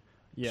Tiguan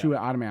to an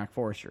automatic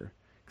Forester.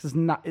 Because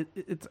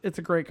it's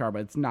a great car,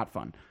 but it's not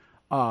fun.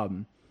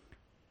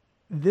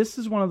 This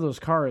is one of those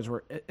cars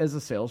where, as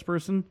a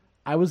salesperson,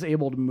 I was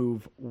able to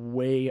move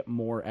way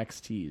more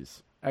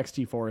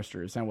XT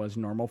Foresters than was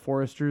normal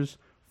Foresters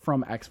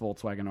from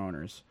ex-Volkswagen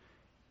owners.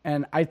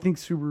 And I think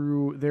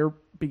Subaru, they're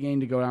beginning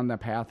to go down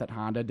that path that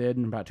Honda did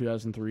in about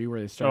 2003, where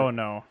they start... Oh,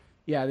 no.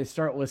 Yeah, they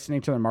start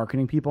listening to their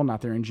marketing people,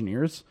 not their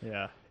engineers.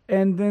 Yeah.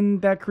 And then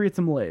that creates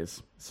a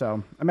malaise.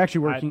 So I'm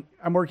actually working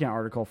on an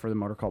article for the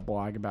Motor Cult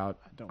blog about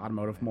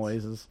automotive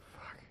malaises.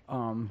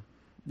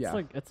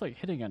 Yeah. It's like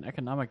hitting an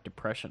economic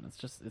depression.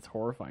 It's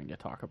horrifying to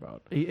talk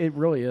about. It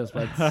really is,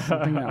 but it's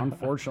something that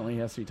unfortunately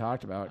has to be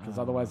talked about because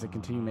otherwise they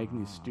continue making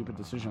these stupid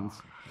decisions.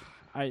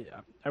 I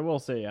will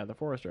say, yeah, the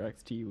Forester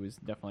XT was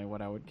definitely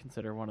what I would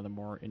consider one of the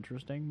more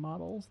interesting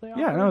models they offer.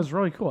 Yeah, no, it's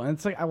really cool. And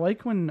it's like, I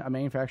like when a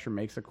manufacturer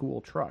makes a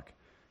cool truck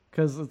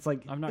because it's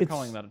like... I'm not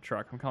calling that a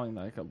truck. I'm calling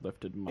that like a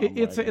lifted mom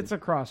It's wagon. a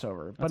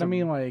crossover. But That's I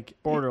mean, like...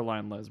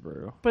 borderline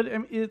Lesbaru. But I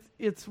mean,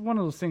 it's one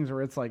of those things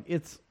where it's like,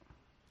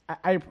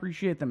 I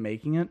appreciate them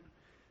making it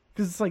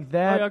because it's like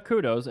that... Oh, yeah,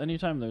 kudos.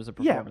 Anytime there's a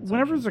Yeah, performance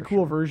whenever engine, there's a for cool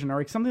sure. version or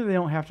like something they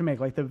don't have to make,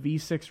 like the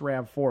V6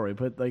 RAV4, we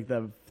put like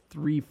the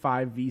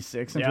 3.5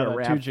 V6 into Yeah, a that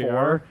RAV4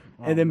 2GR.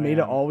 and then made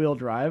it man. all-wheel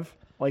drive.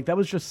 Like that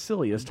was just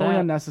silly. It's totally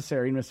That-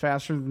 unnecessary and was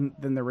faster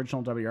than the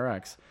original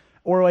WRX.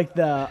 Or like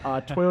the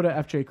Toyota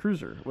FJ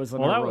Cruiser was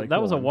Well, another really that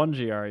cool was a one.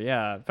 1GR,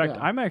 yeah. In fact,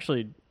 Yeah. I'm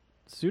actually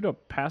pseudo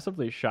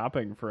passively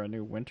shopping for a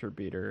new winter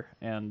beater,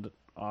 and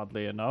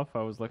oddly enough,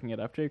 I was looking at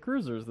FJ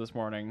Cruisers this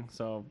morning.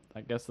 So I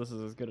guess this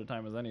is as good a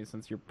time as any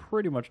since you're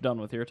pretty much done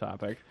with your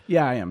topic.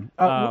 Yeah, I am.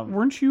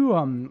 Weren't you?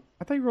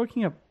 I thought you were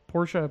looking at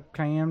Porsche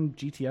Cayenne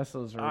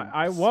GTSs or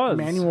I was.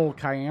 manual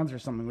Cayennes or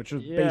something, which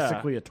is Yeah.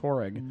 basically a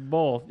Touareg.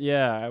 Both,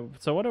 yeah.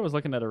 So what I was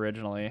looking at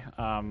originally,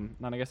 and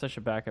I guess I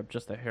should back up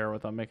just a hair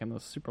without making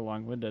this super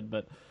long-winded,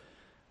 but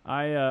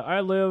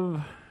I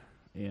live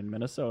in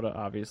Minnesota,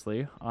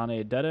 obviously, on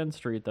a dead-end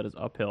street that is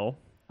uphill,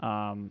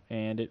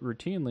 and it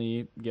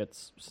routinely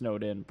gets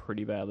snowed in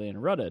pretty badly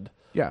and rutted.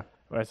 Yeah.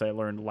 As I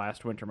learned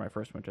last winter, my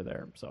first winter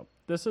there. So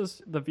this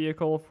is the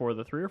vehicle for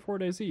the 3 or 4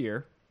 days a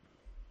year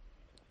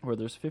where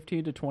there's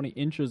 15 to 20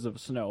 inches of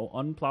snow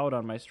unplowed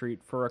on my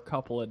street for a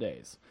couple of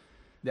days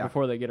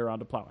before they get around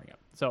to plowing it.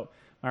 So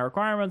my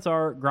requirements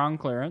are ground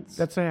clearance.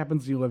 That's what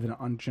happens. You live in an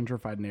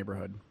ungentrified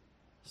neighborhood.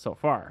 So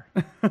far.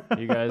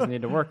 You guys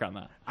need to work on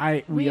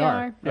that. We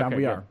are. Yeah, Okay,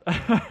 we good. are.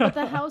 But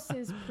the house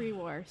is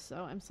pre-war,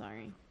 so I'm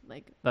sorry.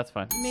 Like That's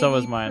fine. maybe So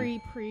is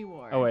mine.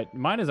 pre-war. Oh, wait.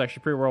 Mine is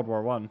actually pre-World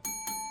War One.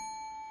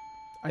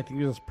 I think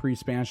it was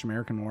pre-Spanish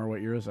American War. What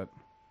year is it?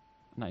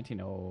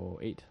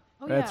 1908.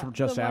 Oh, That's yeah.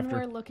 just the after. one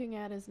we're looking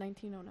at is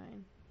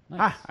 1909.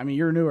 Nice. I mean,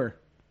 you're newer.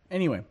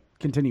 Anyway,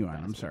 continue on.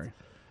 I'm sorry.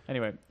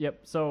 Anyway,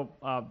 yep. So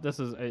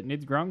it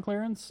needs ground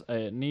clearance.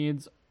 It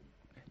needs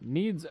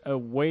a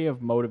way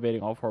of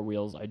motivating all four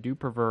wheels. I do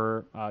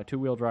prefer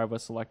two-wheel drive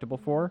with selectable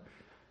four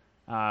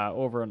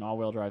over an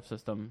all-wheel drive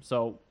system.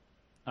 So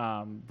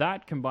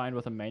that combined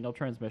with a manual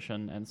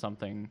transmission and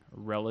something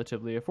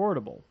relatively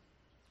affordable,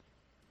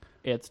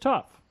 it's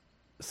tough.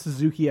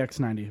 Suzuki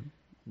X90.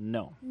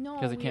 No, No,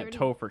 because it we can't already-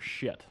 tow for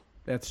shit.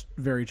 That's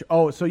very true.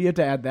 Oh, so you have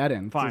to add that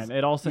in. Fine.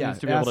 It also yeah, needs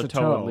to be it able has to to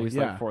tow tow, at least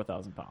yeah. like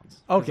 4,000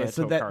 pounds. 'cause Okay, I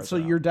so tow that cars so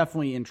around. you're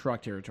definitely in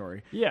truck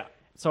territory. Yeah.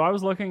 So I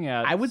was looking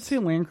at. I would say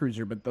Land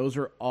Cruiser, but those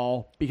are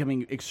all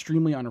becoming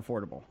extremely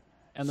unaffordable.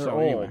 and they're So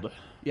anyway. old.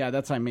 Yeah,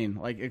 that's what I mean.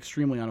 Like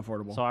extremely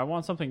unaffordable, So I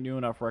want something new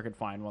enough where I could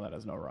find one that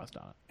has no rust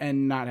on it.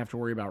 and not have to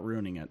worry about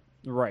ruining it.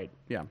 Right.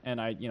 Yeah, And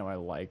I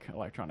like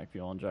electronic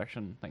fuel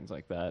injection, things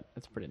like that.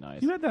 It's pretty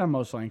nice. you had that on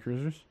most Land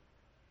Cruisers.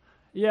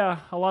 Yeah,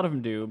 a lot of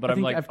them do, but I I'm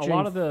think like FJ a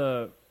lot of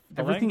the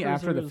Everything Land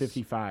after the Cruisers-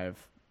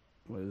 55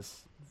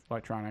 was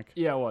electronic.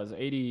 Yeah, it was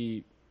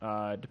 80.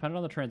 Depending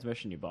on the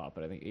transmission you bought,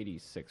 but I think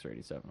 86 or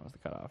 87 was the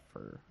cutoff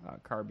for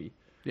carby.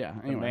 Yeah.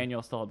 The Anyway,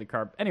 manual still had the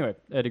carb. Anyway,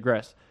 I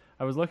digress.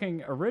 I was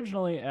looking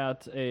originally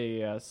at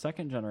a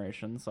second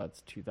generation, so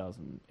that's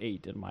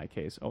 2008 in my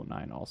case,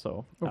 09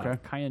 also. Okay.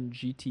 Cayenne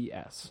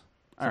GTS.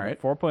 All right.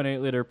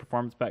 4.8 liter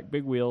performance pack,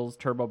 big wheels,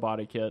 turbo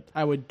body kit.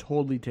 I would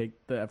totally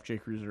take the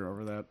FJ Cruiser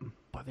over that.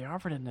 But they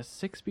offered it in a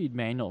 6-speed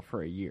manual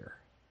for a year.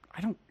 I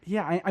don't.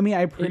 Yeah, I mean,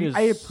 I It is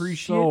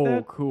appreciate so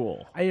that.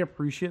 cool. I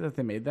appreciate that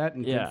they made that,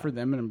 and Yeah. good for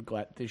them. And I'm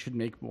glad they should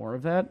make more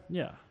of that.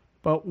 Yeah.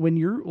 But when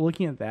you're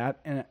looking at that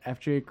and an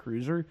FJ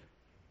Cruiser,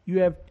 you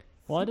have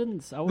Well, I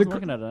wasn't gr-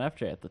 looking at an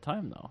FJ at the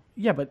time though.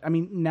 yeah. But I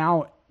mean,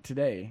 now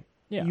today,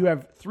 Yeah. you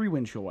have 3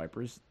 windshield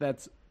wipers.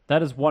 That's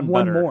That is one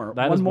One better. more.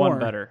 That One is more. one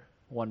better.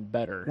 One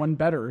better one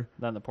better,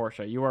 than the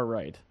Porsche. You are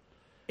right.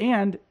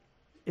 and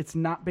it's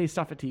not based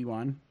off a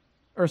Tiguan,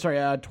 or sorry,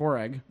 a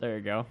Touareg, There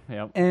you go.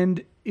 Yep.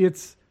 and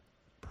it's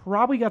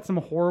probably got some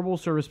horrible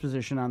service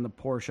position on the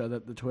Porsche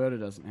that the Toyota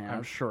doesn't have.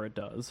 I'm sure it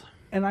does.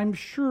 And I'm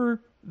sure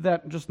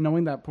that just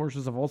knowing that Porsche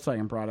is a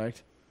Volkswagen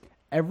product,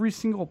 every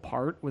single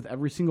part with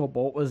every single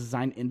bolt was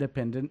designed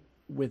independent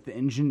with the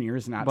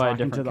engineers not By a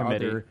talking to different the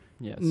committee. other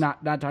Yes.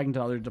 not talking to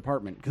the other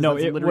department. Because No,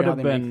 that's it literally would how have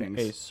they been make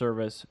a things.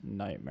 service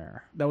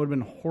nightmare. That would have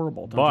been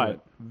horrible. Don't But do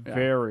it. Yeah.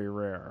 very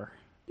rare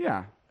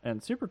Yeah.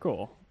 and super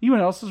cool. You know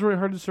what else is really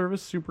hard to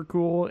service? Super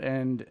cool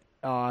and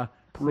really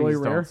Please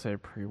rare. don't say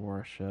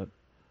pre-war shit.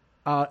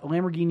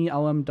 Lamborghini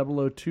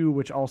LM002,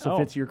 which also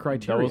fits your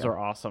criteria. Those are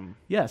awesome.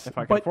 Yes, If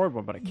I can but afford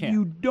one, but I can't.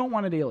 You don't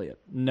want to daily it.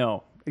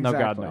 No. No, God,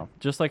 Exactly. no.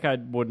 Just like I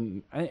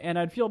wouldn't. And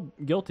I'd feel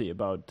guilty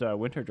about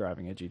winter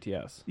driving a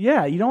GTS.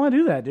 Yeah, you don't want to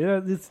do that,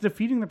 dude. It's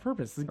defeating the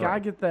purpose. You gotta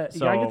Right. get that. You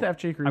So, gotta get the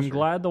FJ Cruiser. I'm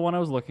glad the one I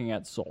was looking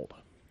at sold.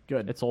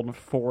 Good. It sold in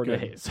 4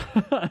 Good. days.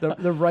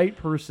 the right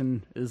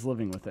person is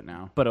living with it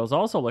now. But I was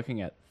also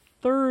looking at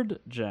 3rd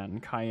gen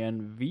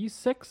Cayenne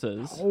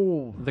V6s.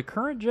 Oh, The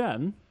current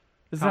gen,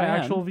 is that Cayenne.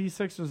 actual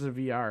V6 or is it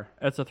VR?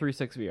 it's a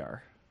 3.6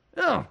 VR.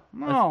 Ugh,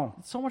 no.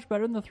 It's so much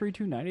better than the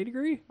 3.290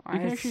 degree. You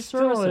can I actually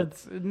still,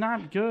 service it. it's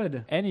not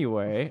good.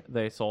 Anyway,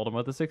 they sold them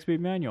with a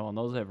 6-speed manual, and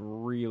those have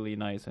really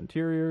nice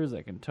interiors.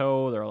 They can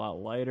tow. They're a lot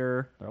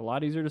lighter. They're a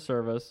lot easier to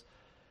service.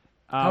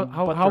 But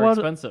they're well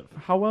expensive.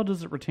 How well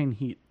does it retain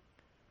heat?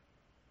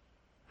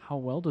 How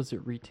well does it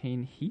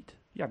retain heat?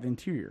 Yeah, the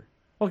interior.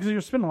 Well, because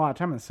you're spending a lot of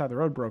time on the side of the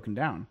road broken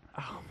down,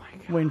 Oh my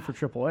god! waiting for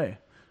AAA.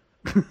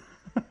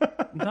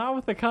 Not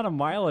with the kind of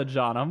mileage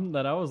on them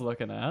that I was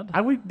looking at.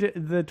 I would.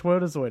 The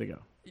Toyota's the way to go.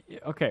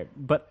 Okay,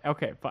 but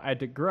I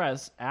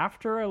digress.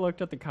 After I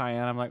looked at the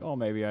Cayenne, I'm like, oh,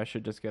 maybe I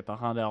should just get the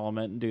Honda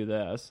Element and do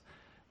this.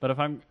 But if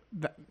I'm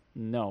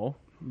no,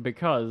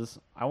 because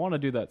I want to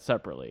do that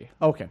separately.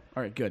 Okay,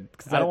 all right, good.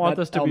 I don't want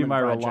this to be element my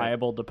project.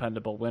 reliable,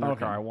 dependable winter Okay.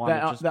 car. I want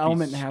That- to just the be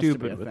element has to be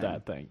stupid a with thing.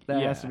 that thing.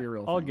 That yeah, has to be a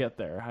real I'll thing. get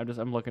there.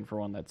 I'm looking for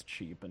one that's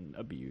cheap and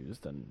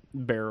abused and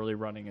barely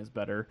running is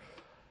better.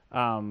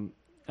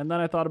 And then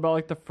I thought about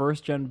like the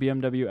first gen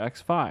BMW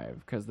X5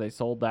 because they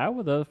sold that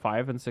with a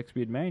 5 and 6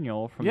 speed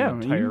manual from Yeah, the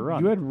entire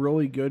run. you had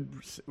really good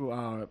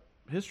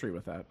history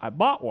with that. I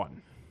bought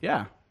one.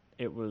 Yeah.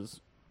 It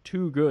was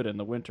too good in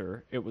the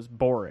winter. It was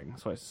boring,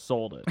 so I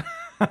sold it.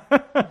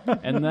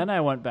 And then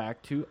I went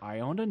back to I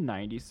owned a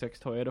 96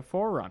 Toyota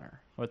 4Runner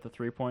with the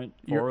 3.4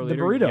 The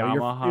liter burrito.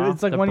 Yamaha.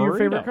 It's like the one of your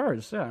favorite Burrito.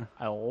 cars. Yeah.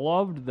 I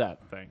loved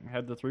that thing.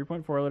 Had the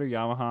 3.4 liter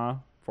Yamaha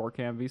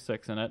 4-cam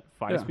V6 in it,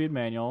 5-speed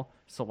manual,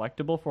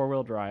 selectable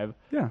 4-wheel drive.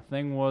 Yeah.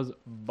 Thing was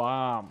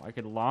bomb. I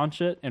could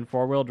launch it in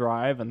 4-wheel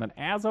drive, and then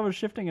as I was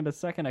shifting into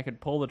second, I could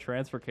pull the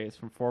transfer case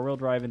from 4-wheel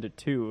drive into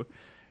 2,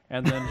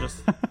 and then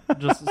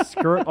just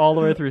skirt all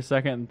the way through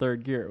second and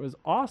third gear. It was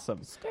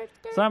awesome.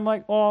 So I'm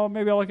like, well,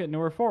 maybe I'll look at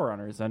newer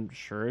 4Runners, and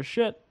sure as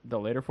shit, the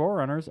later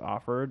 4Runners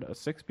offered a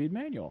 6-speed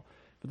manual.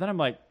 But then I'm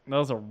like,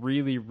 those are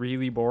really,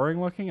 really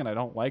boring looking, and I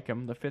don't like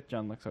them. The 5th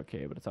gen looks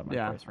okay, but it's on my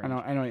Yeah. price range.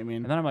 I know what you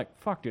mean. And then I'm like,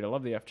 fuck, dude, I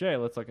love the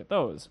FJ. Let's look at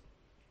those.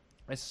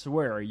 I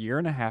swear, a year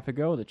and a half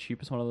ago, the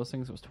cheapest one of those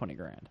things was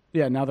 $20,000.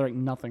 Yeah. Now they're like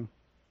nothing.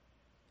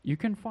 You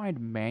can find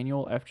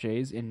manual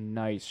FJs in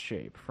nice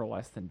shape for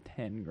less than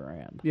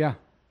 $10,000. Yeah.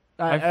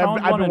 I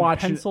found one been in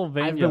watching,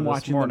 Pennsylvania I've been this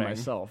watching morning. them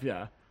myself.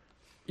 Yeah.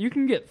 You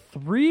can get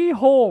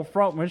 3-hole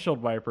front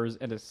windshield wipers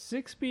and a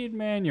 6-speed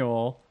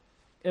manual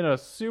in a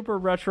super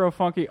retro,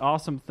 funky,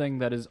 awesome thing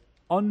that is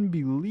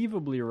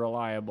unbelievably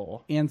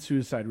reliable. And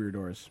suicide rear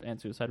doors. And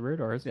suicide rear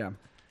doors. Yeah.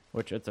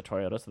 Which it's a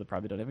Toyota, so they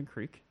probably don't even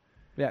creak.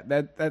 Yeah.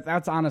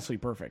 That's honestly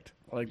perfect.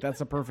 Like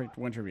that's a perfect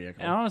winter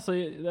vehicle. And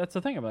honestly, that's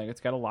the thing. I'm like,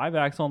 it's got a live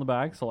axle on the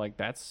back, so like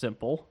that's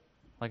simple.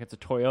 Like it's a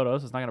Toyota,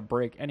 so it's not gonna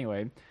break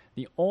anyway.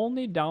 The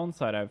only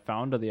downside I've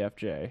found to the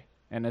FJ,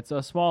 and it's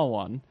a small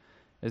one,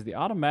 is the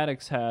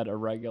automatics had a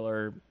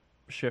regular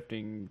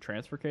shifting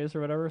transfer case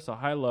or whatever, so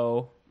high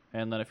low,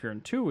 and then if you're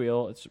in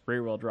 2-wheel, it's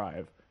rear wheel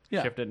drive.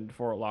 Yeah. Shift it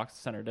before it locks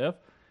the center diff.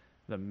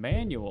 The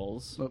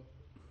manuals, Oh,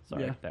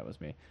 sorry, yeah. that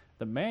was me.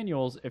 The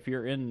manuals, if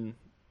you're in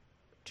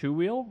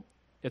 2-wheel,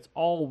 it's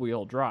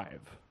all-wheel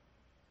drive.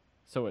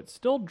 So it's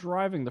still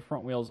driving the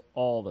front wheels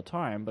all the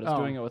time, but it's Oh.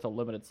 doing it with a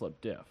limited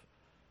slip diff.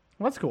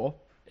 Well, that's cool.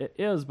 It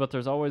is, but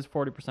there's always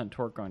 40%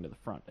 torque going to the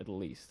front, at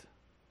least.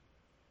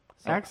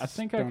 So I Axis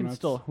think I can donuts.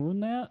 still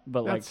hoon that,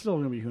 but That's like, still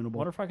gonna be hoonable.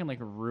 what if I can like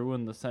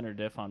ruin the center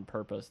diff on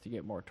purpose to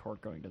get more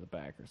torque going to the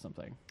back or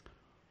something?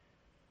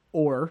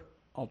 Or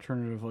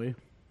alternatively,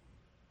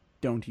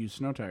 don't use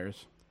snow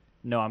tires.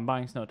 No, I'm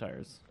buying snow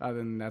tires.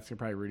 Then that's gonna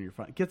probably ruin your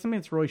fun. Get something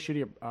that's really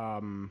shitty.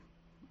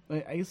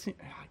 I guess,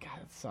 God,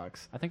 it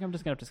sucks. I think I'm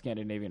just gonna have to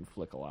Scandinavian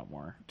flick a lot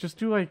more. Just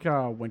do like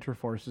Winter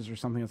Forces or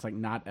something that's like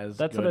not as.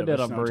 That's good what I of a did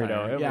on snow Burrito.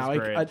 tire. It yeah, was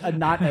like great. a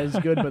not as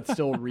good but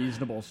still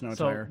reasonable snow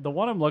So tire. the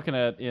one I'm looking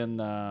at in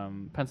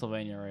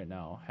Pennsylvania right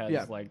now has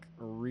Yeah. like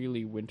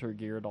really winter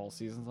geared all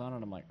seasons on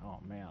it. I'm like, oh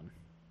man,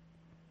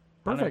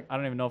 Perfect. I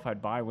don't even know if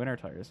I'd buy winter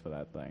tires for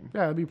that thing.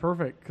 Yeah, it'd be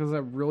perfect because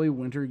that really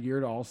winter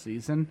geared all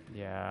season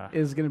Yeah,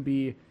 is gonna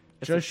be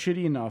just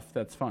shitty enough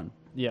that's fun.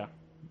 yeah,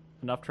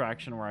 enough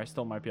traction where I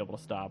still might be able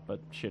to stop, but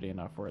shitty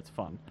enough where it's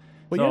fun.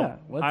 Well, So yeah,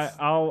 let's-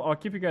 I'll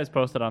keep you guys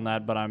posted on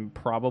that, but I'm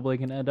probably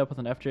gonna end up with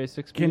an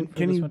FJ6 speed.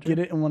 Can you get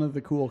it in one of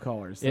the cool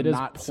colors? It is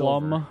not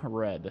plum silver?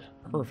 red,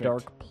 Perfect.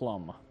 dark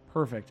plum.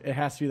 Perfect. It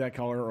has to be that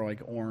color or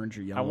like orange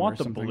or yellow. I want or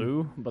the something.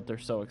 blue, but they're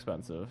so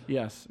expensive.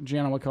 Yes,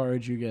 Jana, what color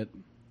did you get?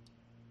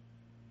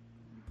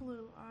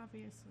 Blue,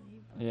 obviously.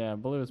 Yeah,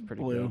 blue is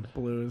pretty Blue. good.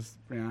 Blue is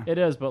yeah. It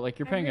is, but like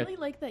you're paying I really a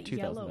like that $2,000.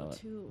 yellow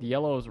too. The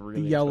yellow is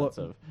really yellow-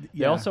 expensive. They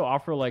yeah. also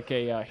offer like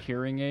a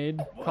hearing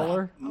aid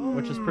color,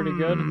 which is pretty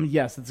good.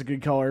 Yes, it's a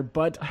good color,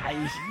 but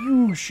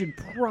you should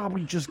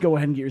probably just go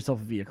ahead and get yourself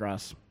a Via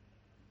Cross.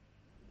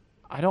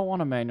 I don't want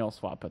to manual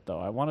swap it though.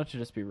 I want it to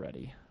just be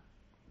ready.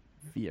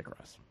 Via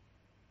Cross.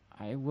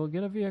 I will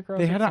get a Via Cross.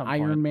 They had at an some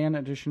Iron point. Man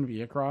edition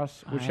Via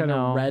Cross, which I had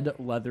know. a red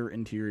leather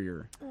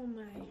interior Oh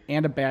my.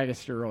 and a bag of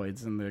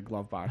steroids in the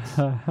glove box.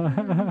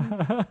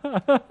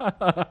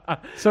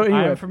 So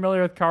anyway, I'm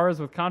familiar with cars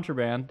with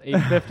contraband,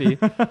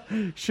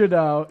 850. should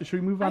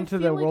we move on I to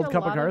the feel like World a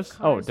Cup of lot Cars?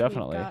 Oh, we've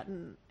definitely.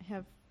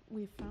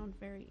 we've found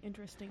very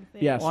interesting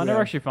things. Yes. Well, I we never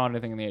have. actually found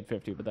anything in the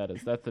 850,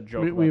 but that's the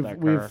joke We've about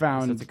that car. we've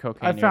found It's a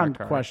cocaine I've found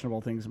car.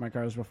 questionable things in my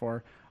cars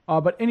before.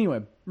 But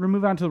anyway, we'll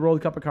move on to the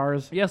World Cup of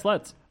Cars. Yes,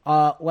 let's.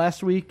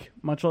 Last week,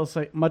 much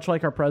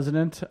like our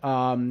president,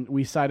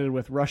 we sided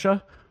with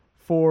Russia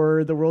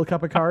for the World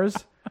Cup of Cars,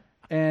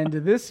 and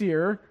this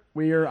year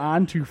we are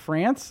on to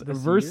France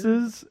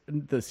versus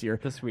this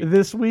week.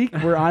 This week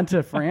we're on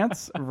to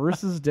France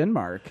versus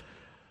Denmark.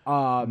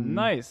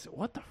 Nice.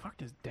 What the fuck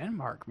does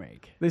Denmark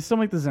make? They still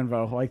make the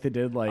Zenvo like they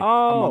did like a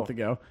Oh, month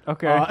ago.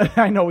 okay.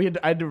 I know I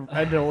had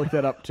to look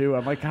that up too.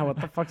 I'm like, what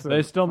the fuck's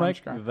They still French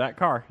make car? that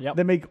car. Yep.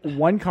 They make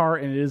one car,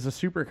 and it is a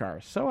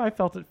supercar. So I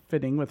felt it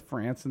fitting with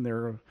France and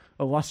their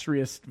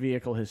illustrious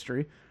vehicle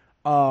history.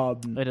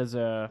 It is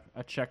a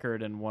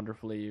checkered and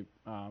wonderfully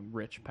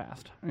rich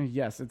past.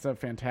 Yes, it's a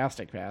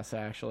fantastic pass,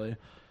 actually.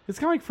 It's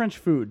kind of like French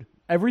food.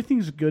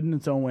 Everything's good in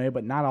its own way,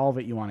 but not all of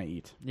it you want to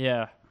eat.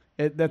 Yeah.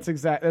 That's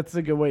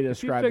a good way to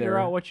If you describe figure there.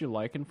 out what you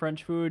like in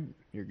French food,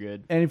 you're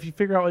good. And if you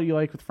figure out what you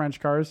like with French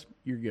cars,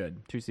 you're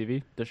good.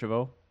 2CV, de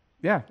Chevaux,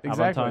 Yeah,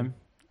 exactly. Time,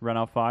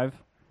 Renault 5.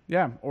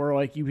 Yeah, or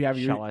like you have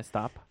Shall I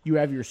stop? you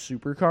have your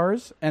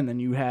supercars, and then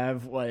you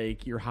have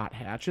like your hot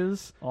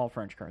hatches. All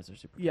French cars are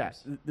super.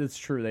 Yes, that's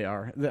true. They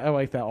are. I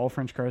like that. All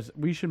French cars.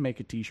 We should make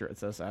a T-shirt that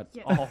says that.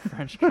 Yeah. All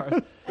French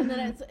cars. And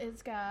then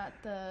it's got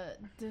the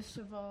de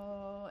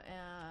Chevaux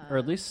and Or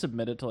at least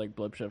submit it to like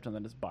Blipshift and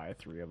then just buy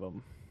 3 of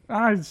them.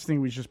 I just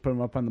think we should just put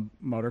them up on the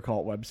Motor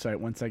Cult website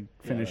once I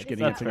finish that's-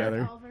 getting it that's fair.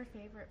 together. all of our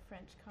favorite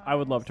French cars. I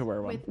would love to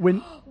wear one. with,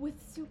 When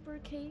with super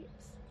capes.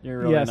 You're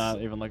really Yes.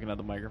 not even looking at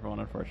the microphone,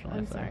 unfortunately.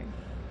 I'm so. sorry.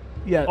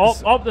 yeah.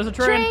 Oh, there's a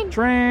train.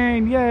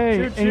 Train, yay!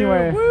 Choo-choo,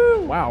 Anyway,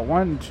 woo! wow,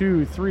 1,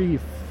 2, 3,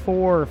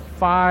 4,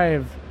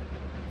 5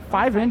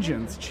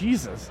 engines.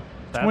 Jesus,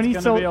 That's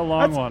gonna be a long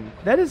that's- one.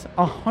 That is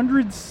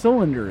 100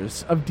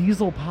 cylinders of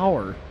diesel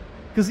power,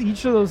 because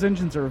each of those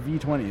engines are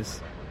V20s.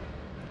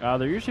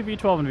 They're usually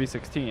V12 and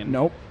V16.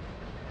 Nope,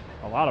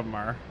 A lot of them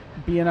are.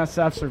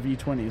 BNSFs are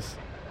V20s.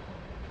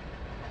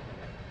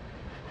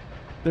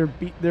 They're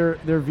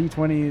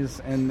V20s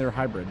and they're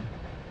hybrid.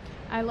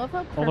 I love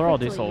how Well, they're all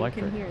perfectly diesel you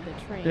electric. can hear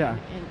the train Yeah. in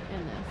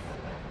this.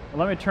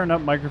 Well, let me turn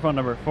up microphone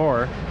number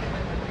 4.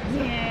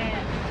 Yeah.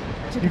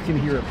 You can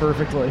hear it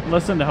perfectly.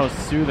 Listen to how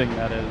soothing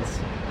that is.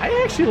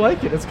 I actually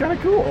like it. It's kind of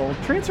cool.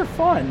 Trains are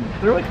fun.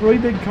 They're like really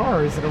big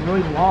cars that are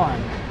really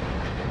long.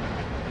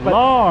 But-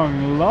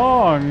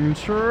 Long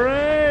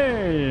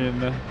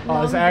train. It's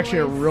Long actually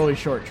a voice. really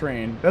short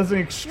train. That's an Why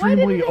did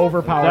extremely it have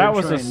overpowered That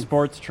was train. a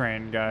sports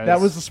train, guys.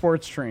 That was a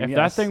sports train. If yes.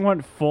 that thing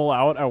went full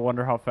out, I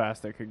wonder how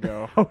fast it could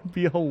go. that would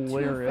be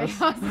hilarious.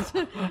 Fast.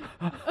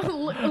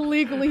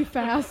 Illegally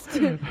fast.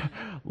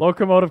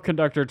 Locomotive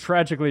conductor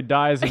tragically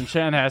dies in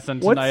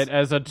Chanhassen What's- tonight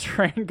as a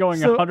train going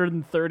So-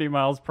 130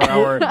 miles per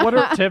hour What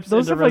are tips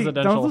those? into Have like,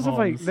 residential don't those have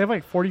like homes. they have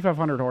like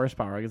 4,500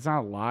 horsepower. Like it's not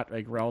a lot,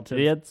 like relative.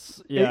 It's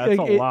It- it's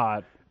a it-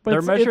 lot. but They're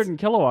it's- measured it's- in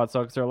kilowatts, though,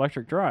 because they're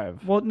electric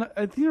drive. Well, no,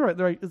 I think you're right.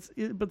 They're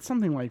like, but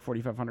something like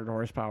 4,500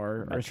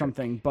 horsepower or Metric.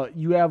 something. But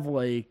you have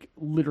like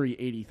literally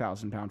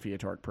 80,000 pound-feet of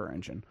torque per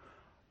engine.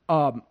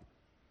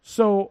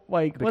 So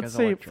like let's Because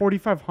say electric.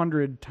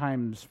 4,500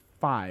 times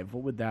 5.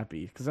 What would that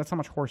be? Because that's how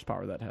much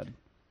horsepower that had.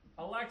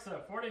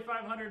 Alexa,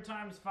 4,500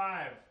 times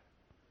 5.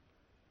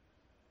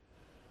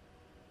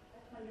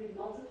 100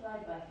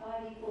 multiplied by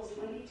 5 equals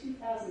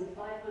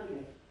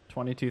 22,500.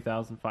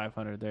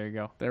 22,500. There you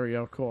go. There we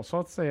go. Cool. So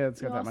let's say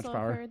it's You got that much also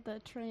power. heard the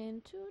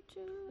train choo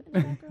choo in the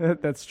background.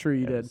 That's true.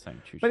 You Yeah, did. it's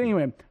saying choo-choo. But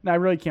anyway, no, I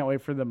really can't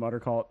wait for the Motor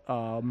Cult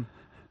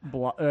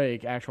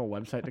like actual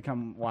website to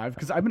come live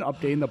because I've been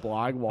updating the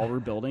blog while we're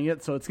building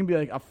it, so it's gonna be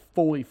like a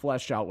fully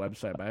fleshed out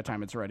website by the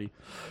time it's ready.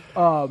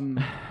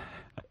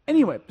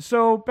 Anyway,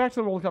 so back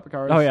to the World Cup of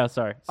Cars. Oh yeah,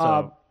 sorry. So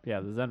Uh, yeah,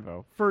 the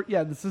Zenvo.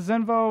 This is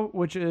Zenvo,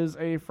 which is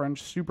a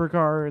French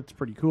supercar. It's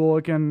pretty cool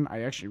looking.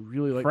 I actually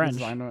really like French. the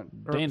design of it.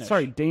 Or, Danish.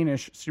 Sorry,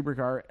 Danish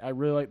supercar. I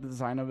really like the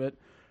design of it.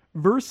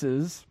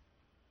 Versus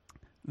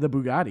the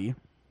Bugatti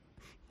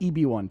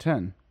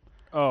EB110.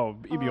 Oh,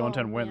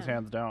 EB110 Oh, wins man.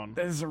 hands down.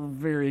 That is a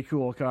very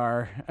cool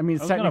car. I mean, I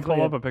it's was gonna technically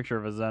pull up a picture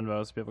of a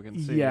Zenvo so people can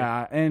see.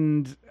 yeah,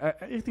 and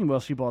I think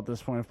most people at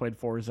this point have played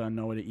Forza and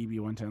know what an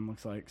EB110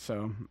 looks like.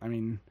 So, I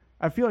mean,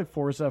 I feel like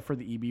Forza for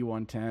the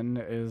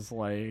EB110 is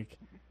like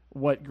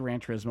what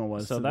Gran Turismo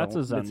was. So to that's the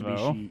a Zenvo.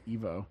 Mitsubishi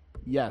Evo.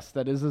 Yes,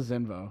 that is a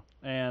Zenvo.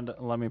 And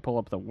let me pull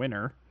up the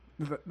winner.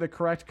 The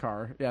correct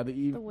car. Yeah,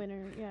 the The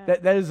winner, yeah.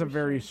 that is a for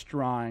very sure.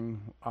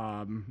 strong.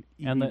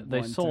 And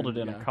they EB110, sold it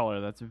in yeah. a color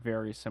that's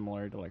very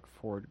similar to like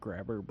Ford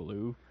Grabber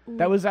blue.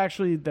 That was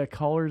actually the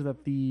color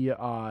that the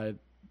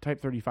Type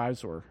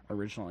 35s were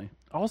originally.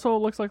 Also, it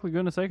looks like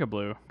Laguna Seca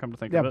blue. Come to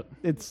think of Yeah, it.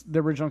 it's the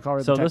original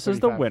color. So the Type this is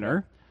the 35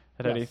 winner.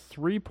 It had a Yes.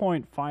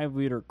 3.5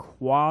 liter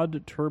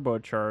quad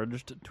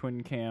turbocharged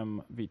twin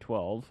cam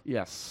V12.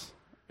 Yes,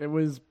 it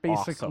was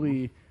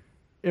basically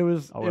it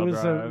was All-wheel a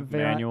drive, Veyron,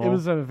 manual. it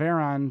was a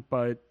Veyron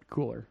but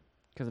cooler.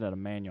 Because it had a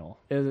manual.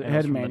 It And had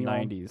was a from manual.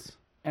 the 90s.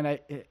 And I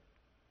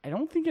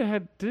don't think it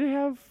had. Did it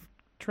have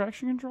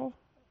traction control?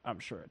 I'm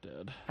sure it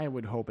did. I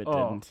would hope it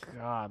Oh, didn't.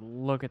 God.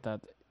 Look at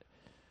that.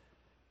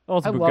 Oh,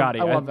 it's a I love- Bugatti.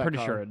 I love I'm that pretty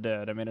car. sure it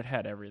did. I mean, it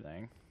had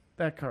everything.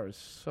 That car is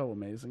so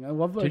amazing. I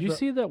love. Like, Did you the-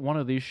 see that one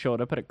of these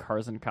showed up at a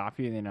Cars and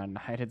Coffee in the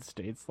United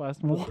States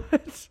last month?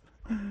 what?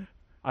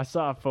 I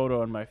saw a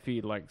photo on my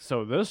feed like,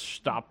 so this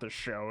stopped the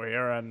show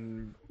here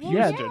in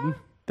Yeah, Houston.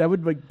 That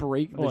would like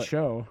break the Well,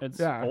 show. It's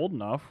yeah, old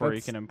enough where you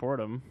That's- can import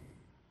them.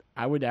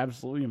 I would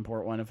absolutely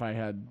import one if I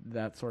had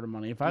that sort of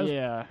money. If I was,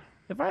 Yeah.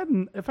 if I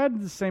had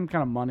the same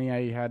kind of money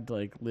I had to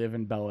like live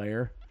in Bel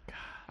Air,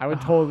 I would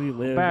totally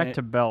live Back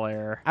to Bel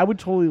Air. I would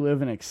totally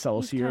live in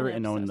Excelsior kinda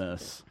and own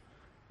obsessed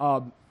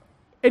this.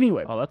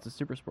 Anyway, Oh, that's a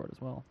super sport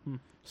as well.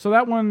 so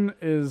that one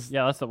is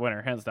Yeah, that's the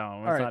winner, hands down.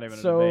 It's All right, not even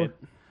so- a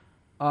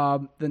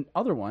debate. the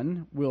other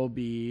one will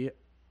be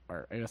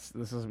or I guess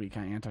this is be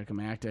kind of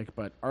anticlimactic,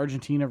 but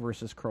Argentina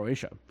versus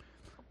Croatia.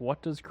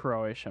 What does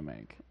Croatia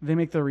make? They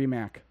make the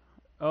Rimac,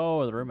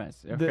 Oh, the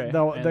roommates. Okay.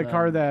 the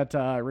car that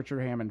Richard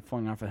Hammond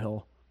flung off a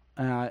hill,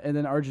 and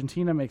then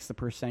Argentina makes the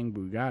Persang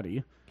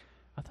Bugatti.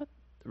 I thought,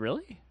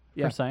 really?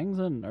 Yeah. Persang's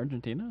in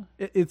Argentina?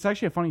 It's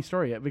actually a funny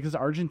story because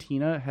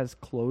Argentina has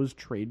closed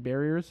trade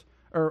barriers,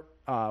 or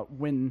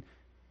when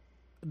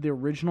the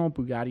original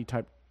Bugatti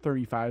Type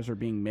 35s are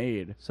being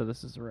made. So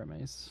this is the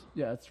roommates.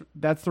 Yeah,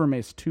 that's the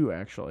Remaze 2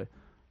 actually.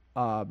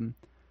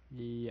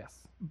 Yes.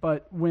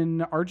 But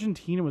when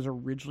Argentina was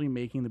originally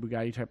making the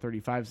Bugatti Type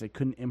 35s, they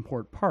couldn't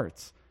import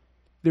parts.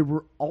 There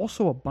were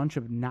also a bunch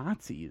of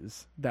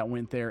Nazis that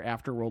went there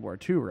after World War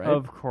II, right?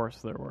 Of course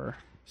there were.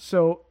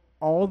 So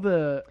all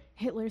the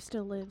Hitler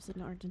still lives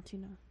in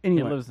Argentina.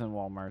 anyway, He lives in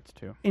Walmart's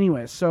too.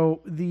 anyway,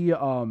 so the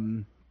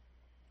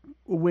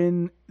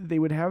when they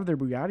would have their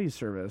Bugatti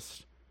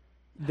serviced,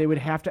 they would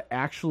have to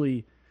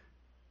actually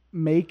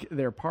make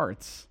their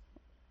parts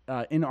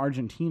in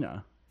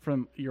Argentina.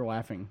 You're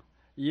laughing.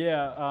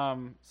 Yeah,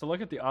 so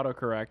look at the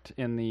autocorrect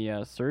in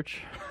the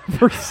search.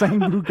 For saying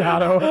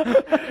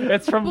Bugatti.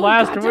 It's from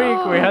last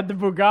week. We had the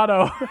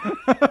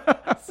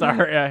Bugatti.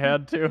 Sorry, I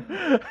had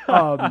to.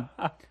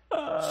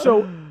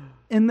 So,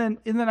 and then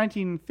in the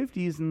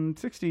 1950s and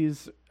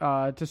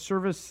 60s, to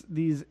service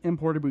these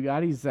imported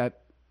Bugattis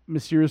that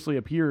mysteriously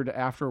appeared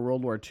after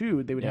World War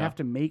II, they would have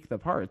to make the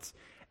parts.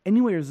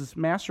 Anyway, there's this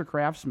master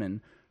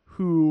craftsman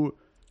who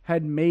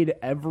had made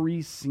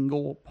every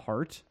single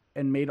part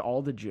and made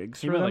all the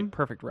jigs He for made them. like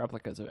perfect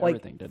replicas of Like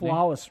everything, didn't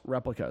flawless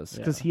replicas,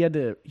 because he had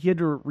to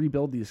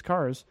rebuild these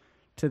cars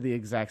to the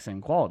exact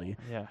same quality.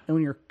 Yeah. And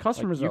when your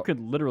customers you could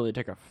literally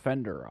take a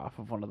fender off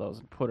of one of those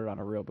and put it on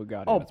a real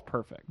Bugatti, Oh, and it's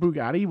perfect.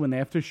 Bugatti, when they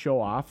have to show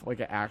off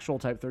like an actual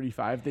Type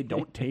 35, they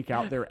don't take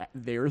out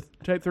their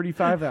Type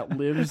 35 that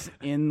lives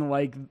in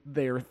like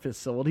their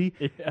facility.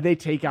 Yeah. They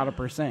take out a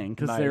Persang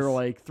because they're Nice.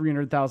 like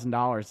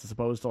 $300,000 as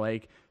opposed to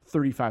like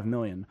 $35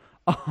 million.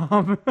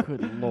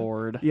 Good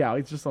lord. Yeah,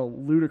 it's just a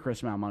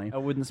ludicrous amount of money. I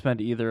wouldn't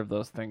spend either of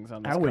those things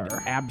on this I would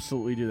car.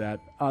 absolutely do that.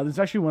 There's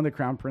actually one of the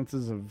crown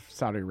princes of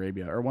Saudi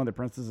Arabia, or one of the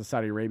princes of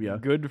Saudi Arabia,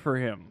 Good for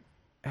him.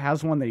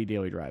 has one that he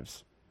daily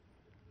drives.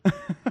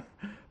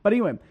 But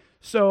anyway,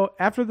 so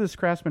after this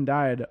craftsman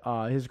died,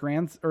 his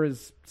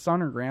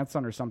son or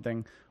grandson or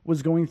something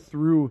was going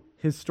through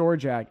his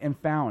storage jack and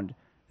found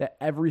that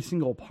every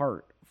single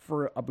part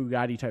for a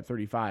Bugatti Type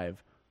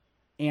 35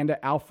 and an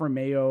Alfa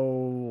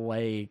Romeo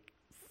like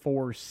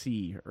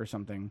 4C or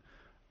something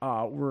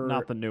were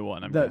Not the new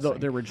one, I'm the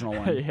guessing. original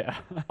one.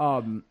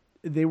 Yeah.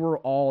 They were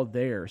all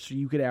there, so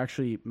you could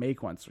actually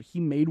make one. So he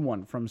made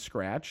one from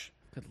scratch,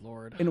 Good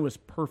lord. and it was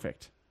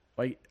perfect.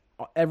 Like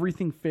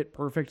everything fit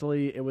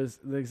perfectly. It was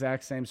the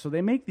exact same. So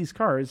they make these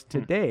cars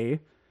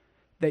today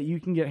that you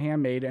can get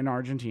handmade in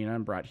Argentina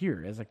and brought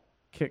here as a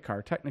kit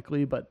car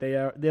technically, but they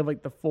have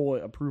like the full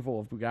approval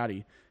of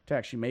Bugatti to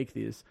actually make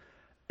these.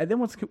 And then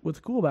what's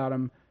cool about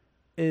them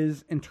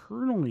is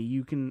internally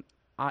you can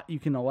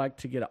elect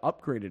to get an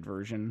upgraded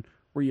version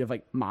where you have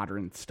like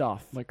modern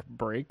stuff. Like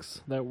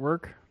brakes that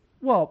work,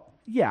 Well,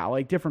 yeah,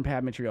 like different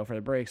pad material for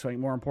the brakes. Like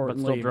more but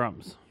importantly, still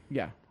drums.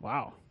 yeah.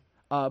 Wow.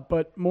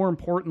 But more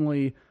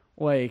importantly,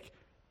 like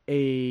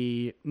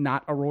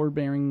not a roller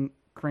bearing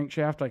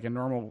crankshaft, like a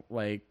normal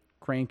like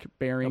crank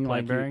bearing, Applied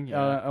like bearing,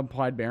 yeah.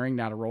 applied bearing,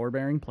 not a roller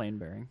bearing. Plain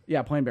bearing.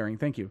 Yeah, plain bearing.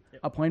 Thank you.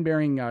 A plain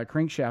bearing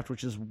crankshaft,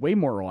 which is way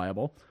more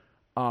reliable.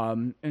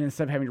 And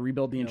instead of having to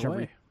rebuild the engine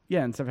way.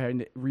 instead of having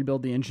to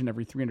rebuild the engine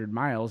every 300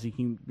 miles, you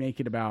can make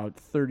it about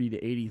 30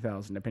 to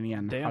 80,000, depending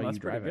on Damn, how that's you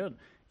drive pretty it. good.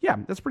 Yeah,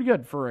 that's pretty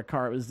good for a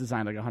car that was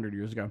designed like 100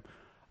 years ago.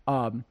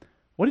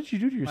 What did you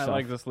do to My yourself?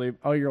 legs asleep.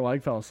 Oh, your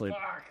leg fell asleep.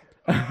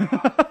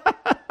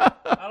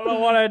 I don't know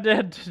what I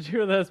did to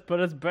do this, but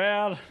it's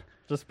bad.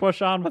 Just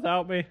push on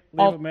without me.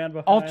 Leave a man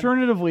behind.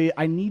 Alternatively,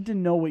 I need to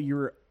know what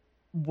your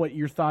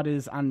thought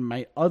is on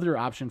my other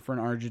option for an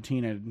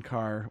Argentina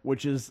car,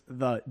 which is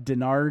the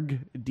Dinarg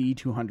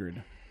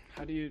D200.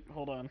 How do you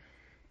hold on?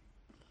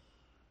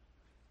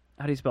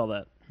 How do you spell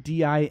that?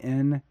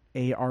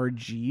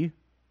 DINARG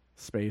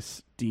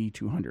space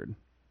D200.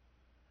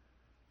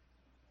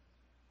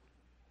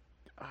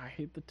 I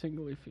hate the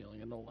tingly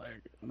feeling in the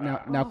leg.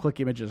 Now click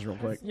images real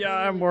quick. Yeah,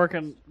 I'm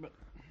working. But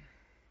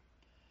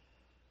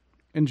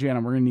And Jana,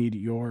 we're gonna need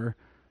your.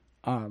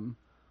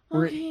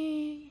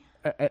 Okay.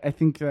 I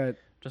think that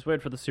just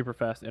wait for the super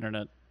fast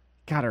internet.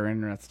 God, our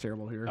internet's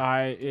terrible here.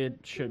 It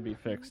should be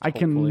fixed. I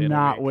hopefully in a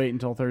cannot week. wait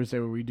until Thursday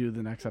when we do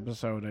the next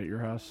episode at your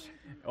house.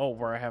 Oh,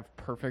 where I have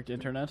perfect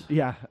internet,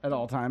 Yeah, at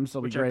all times.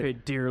 It'll which be I great.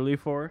 paid dearly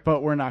for.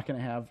 But we're not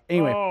gonna have.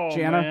 Anyway, oh,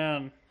 Jana,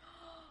 man.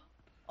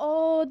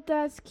 Oh,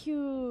 that's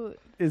cute.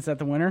 is that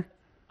the winner?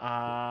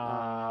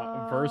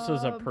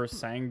 Versus a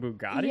Persang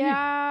Bugatti.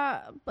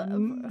 Yeah, but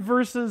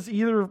Versus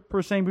either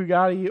Persang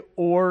Bugatti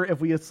or if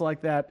we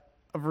select that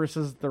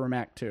versus the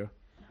Rimac 2.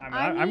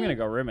 I'm gonna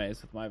go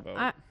Rimaze with my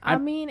vote. I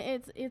mean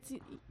it's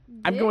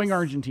I'm going this-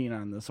 Argentina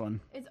on this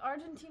one. It's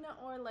Argentina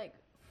or like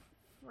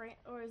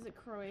or is it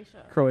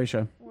Croatia?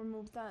 Croatia. Or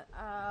move that.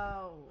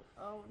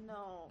 Oh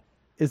no.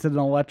 Is it an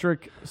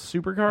electric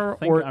supercar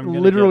think or I'm gonna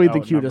literally get the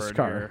cutest outnumbered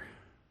car? here.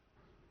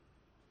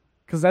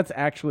 Because that's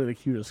actually the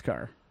cutest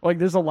car. Like,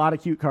 there's a lot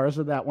of cute cars,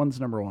 but that one's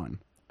number one.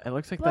 It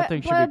looks like But, that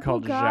thing should but be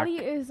called Bugatti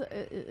Jacques.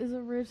 is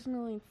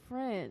originally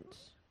French.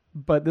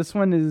 But this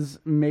one is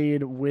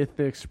made with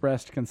the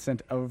expressed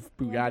consent of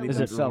Bugatti Is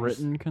it themselves.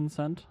 written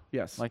consent?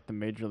 Yes. Like the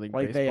Major League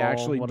Like Baseball, they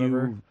actually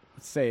whatever? do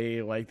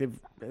say, like, they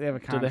have a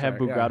Do contract. they have yeah.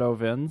 Bugatti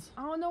Vins?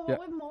 I don't know. What Yeah.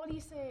 would Modi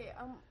say?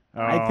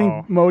 I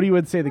think Modi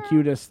would say the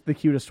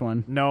cutest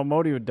one. No,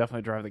 Modi would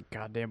definitely drive the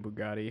goddamn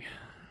Bugatti.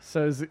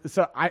 So it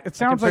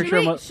sounds like picture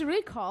him should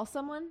we call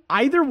someone?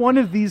 either one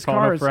of these Phone a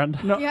cars. friend.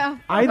 No, Yeah.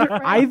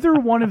 either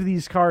one of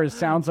these cars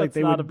sounds like That's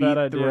they not would a beat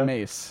bad the idea.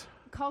 Remace.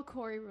 Call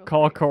Corey real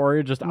Call quick.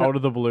 Corey just out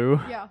of the blue.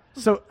 Yeah.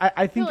 So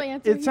I think He'll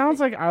answer it you. sounds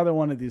like either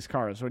one of these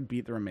cars would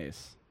beat the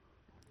Remace.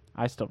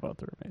 I still vote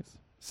the Remace.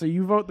 So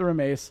you vote the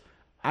Remace,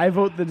 I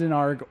vote the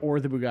Denarg or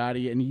the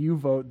Bugatti, and you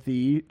vote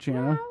the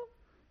Jana.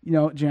 You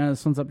know, Jana,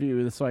 this one's up to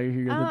you. That's why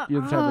you're the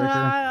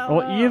tiebreaker.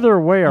 Well, either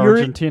way, You're-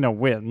 Argentina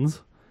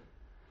wins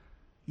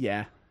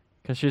Yeah.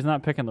 because she's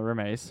not picking the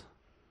Remace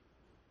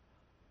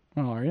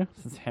Oh, are you?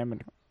 since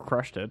Hammond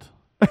crushed it.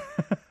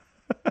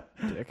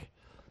 Dick.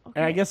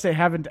 And I guess they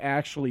haven't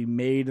actually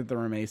made the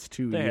Remace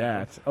 2 They yet.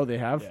 have. Oh, they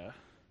have? Yeah.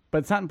 But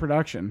it's not in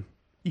production.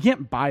 You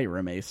can't buy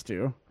Remace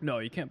 2. No,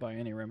 you can't buy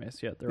any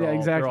Remace yet. They're Yeah, all,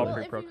 exactly. They're all Well,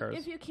 pre-pro cars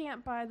if you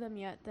can't buy them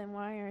yet, then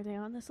why are they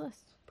on this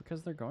list?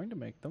 because they're going to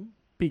make them.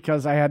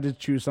 Because I had to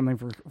choose something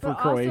for But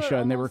Croatia,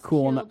 also and they were almost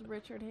cool enough. killed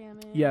Richard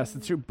Hammond. Yes,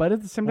 it's true. But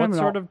at the same time, What it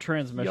sort all- of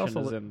transmission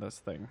also- is in this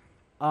thing?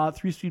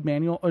 3-speed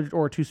manual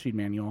or 2-speed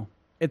manual.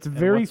 It's And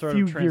very what sort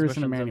few of gears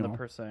in a transmission's manual. the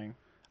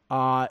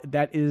Persang?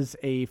 That is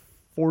a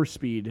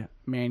 4-speed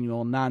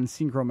manual,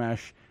 non-synchro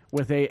mesh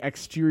with a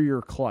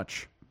exterior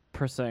clutch.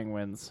 Persang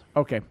wins.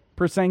 Okay,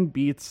 Persang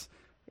beats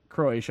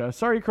Croatia.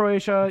 Sorry,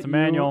 Croatia. It's a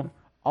manual. You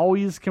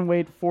always can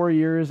wait 4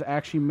 years,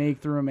 actually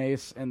make the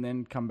Remace, and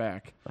then come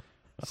back.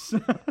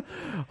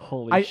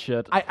 Holy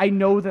shit. I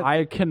know that.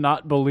 I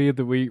cannot believe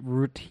that we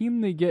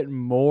routinely get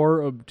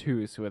more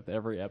obtuse with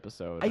every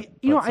episode. I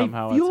but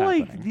somehow feel it's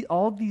like happening.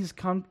 all of these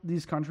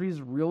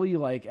countries really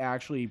like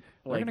actually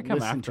They're like gonna come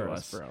listen after to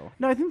us, us, bro.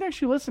 No, I think they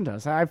actually listen to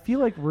us. I feel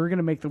like we're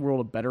gonna make the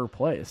world a better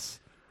place.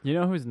 You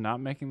know who's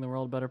not making the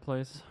world a better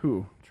place?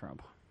 Who?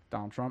 Trump.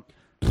 Donald Trump.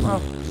 Well,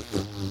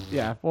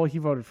 yeah. Well, he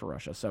voted for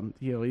Russia, so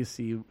he at least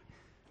see.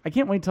 I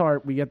can't wait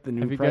till we get the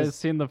new. Have you guys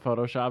seen the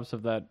photoshops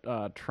of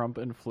that Trump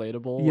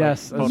inflatable?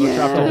 Yes, like, that's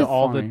photoshopped so into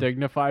all the funny.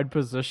 dignified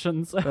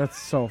positions. That's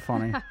so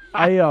funny.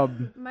 I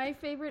My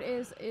favorite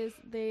is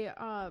they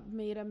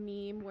made a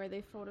meme where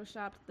they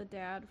photoshopped the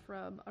dad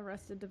from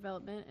Arrested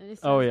Development, and it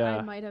says, Oh, yeah.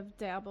 I might have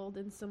dabbled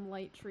in some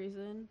light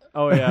treason.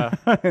 Oh yeah,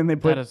 and they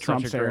that put is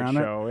Trump's such a hair great on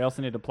show. We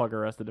also need to plug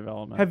Arrested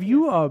Development. Have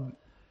you?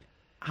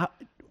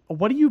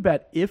 What do you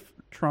bet if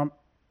Trump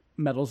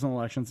meddles in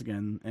elections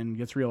again and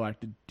gets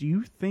reelected? Do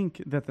you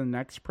think that the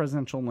next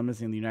presidential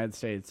limousine in the United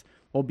States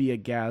will be a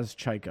Gaz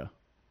Chaika?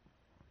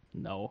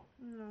 No,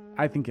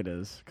 I think it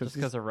is just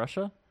because of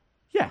Russia.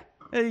 yeah,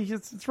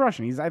 it's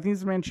Russian. I think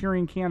he's a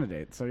Manchurian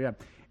candidate. So yeah.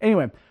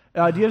 Anyway,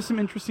 do you have some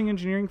interesting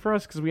engineering for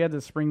us? Because we had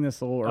to spring this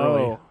a little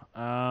early.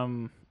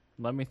 Oh,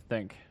 let me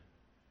think.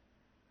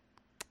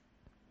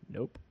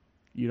 Nope.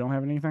 You don't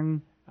have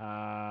anything?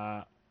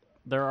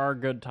 There are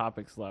good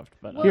topics left,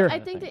 but Well, Here. I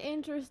think the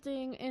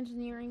interesting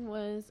engineering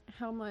was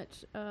how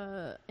much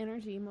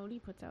energy Modi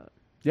puts out.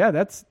 Yeah,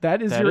 that is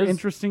That your is-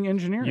 interesting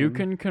engineering. you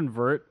can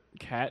convert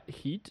cat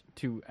heat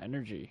to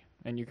energy,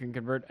 and you can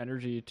convert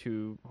energy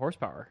to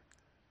horsepower.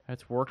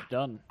 That's work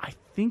done. I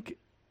think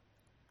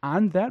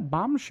on that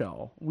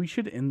bombshell, we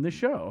should end the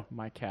show.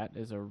 My cat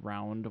is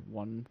around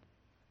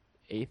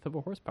 1/8 of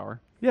a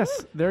horsepower.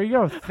 Yes, there you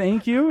go.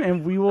 Thank you,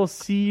 and we will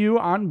see you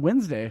on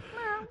Wednesday.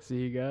 See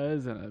you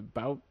guys in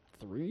about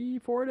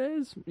 3-4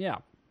 days. Yeah,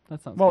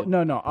 that sounds Well,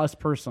 good. no, us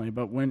personally,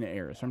 but when it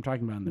airs. I'm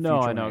talking about in the No,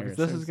 future. I know, when it because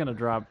airs. this is going to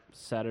drop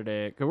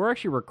Saturday. Because we're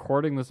actually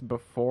recording this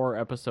before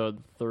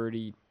episode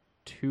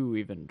 32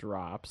 even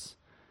drops.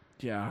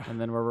 Yeah. And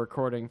then we're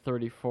recording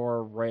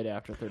 34 right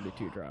after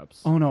 32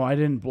 drops. Oh, no, I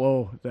didn't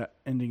blow that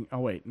ending. Oh,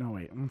 wait. No,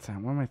 wait. What's that?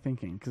 What am I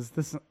thinking? Because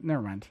this...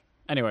 Never mind.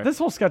 Anyway, This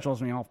whole schedule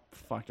is me all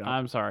fucked up.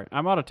 I'm sorry.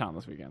 I'm out of town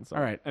this weekend. So.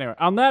 All right. Anyway,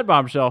 on that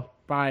bombshell,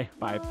 Bye.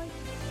 bye. Bye.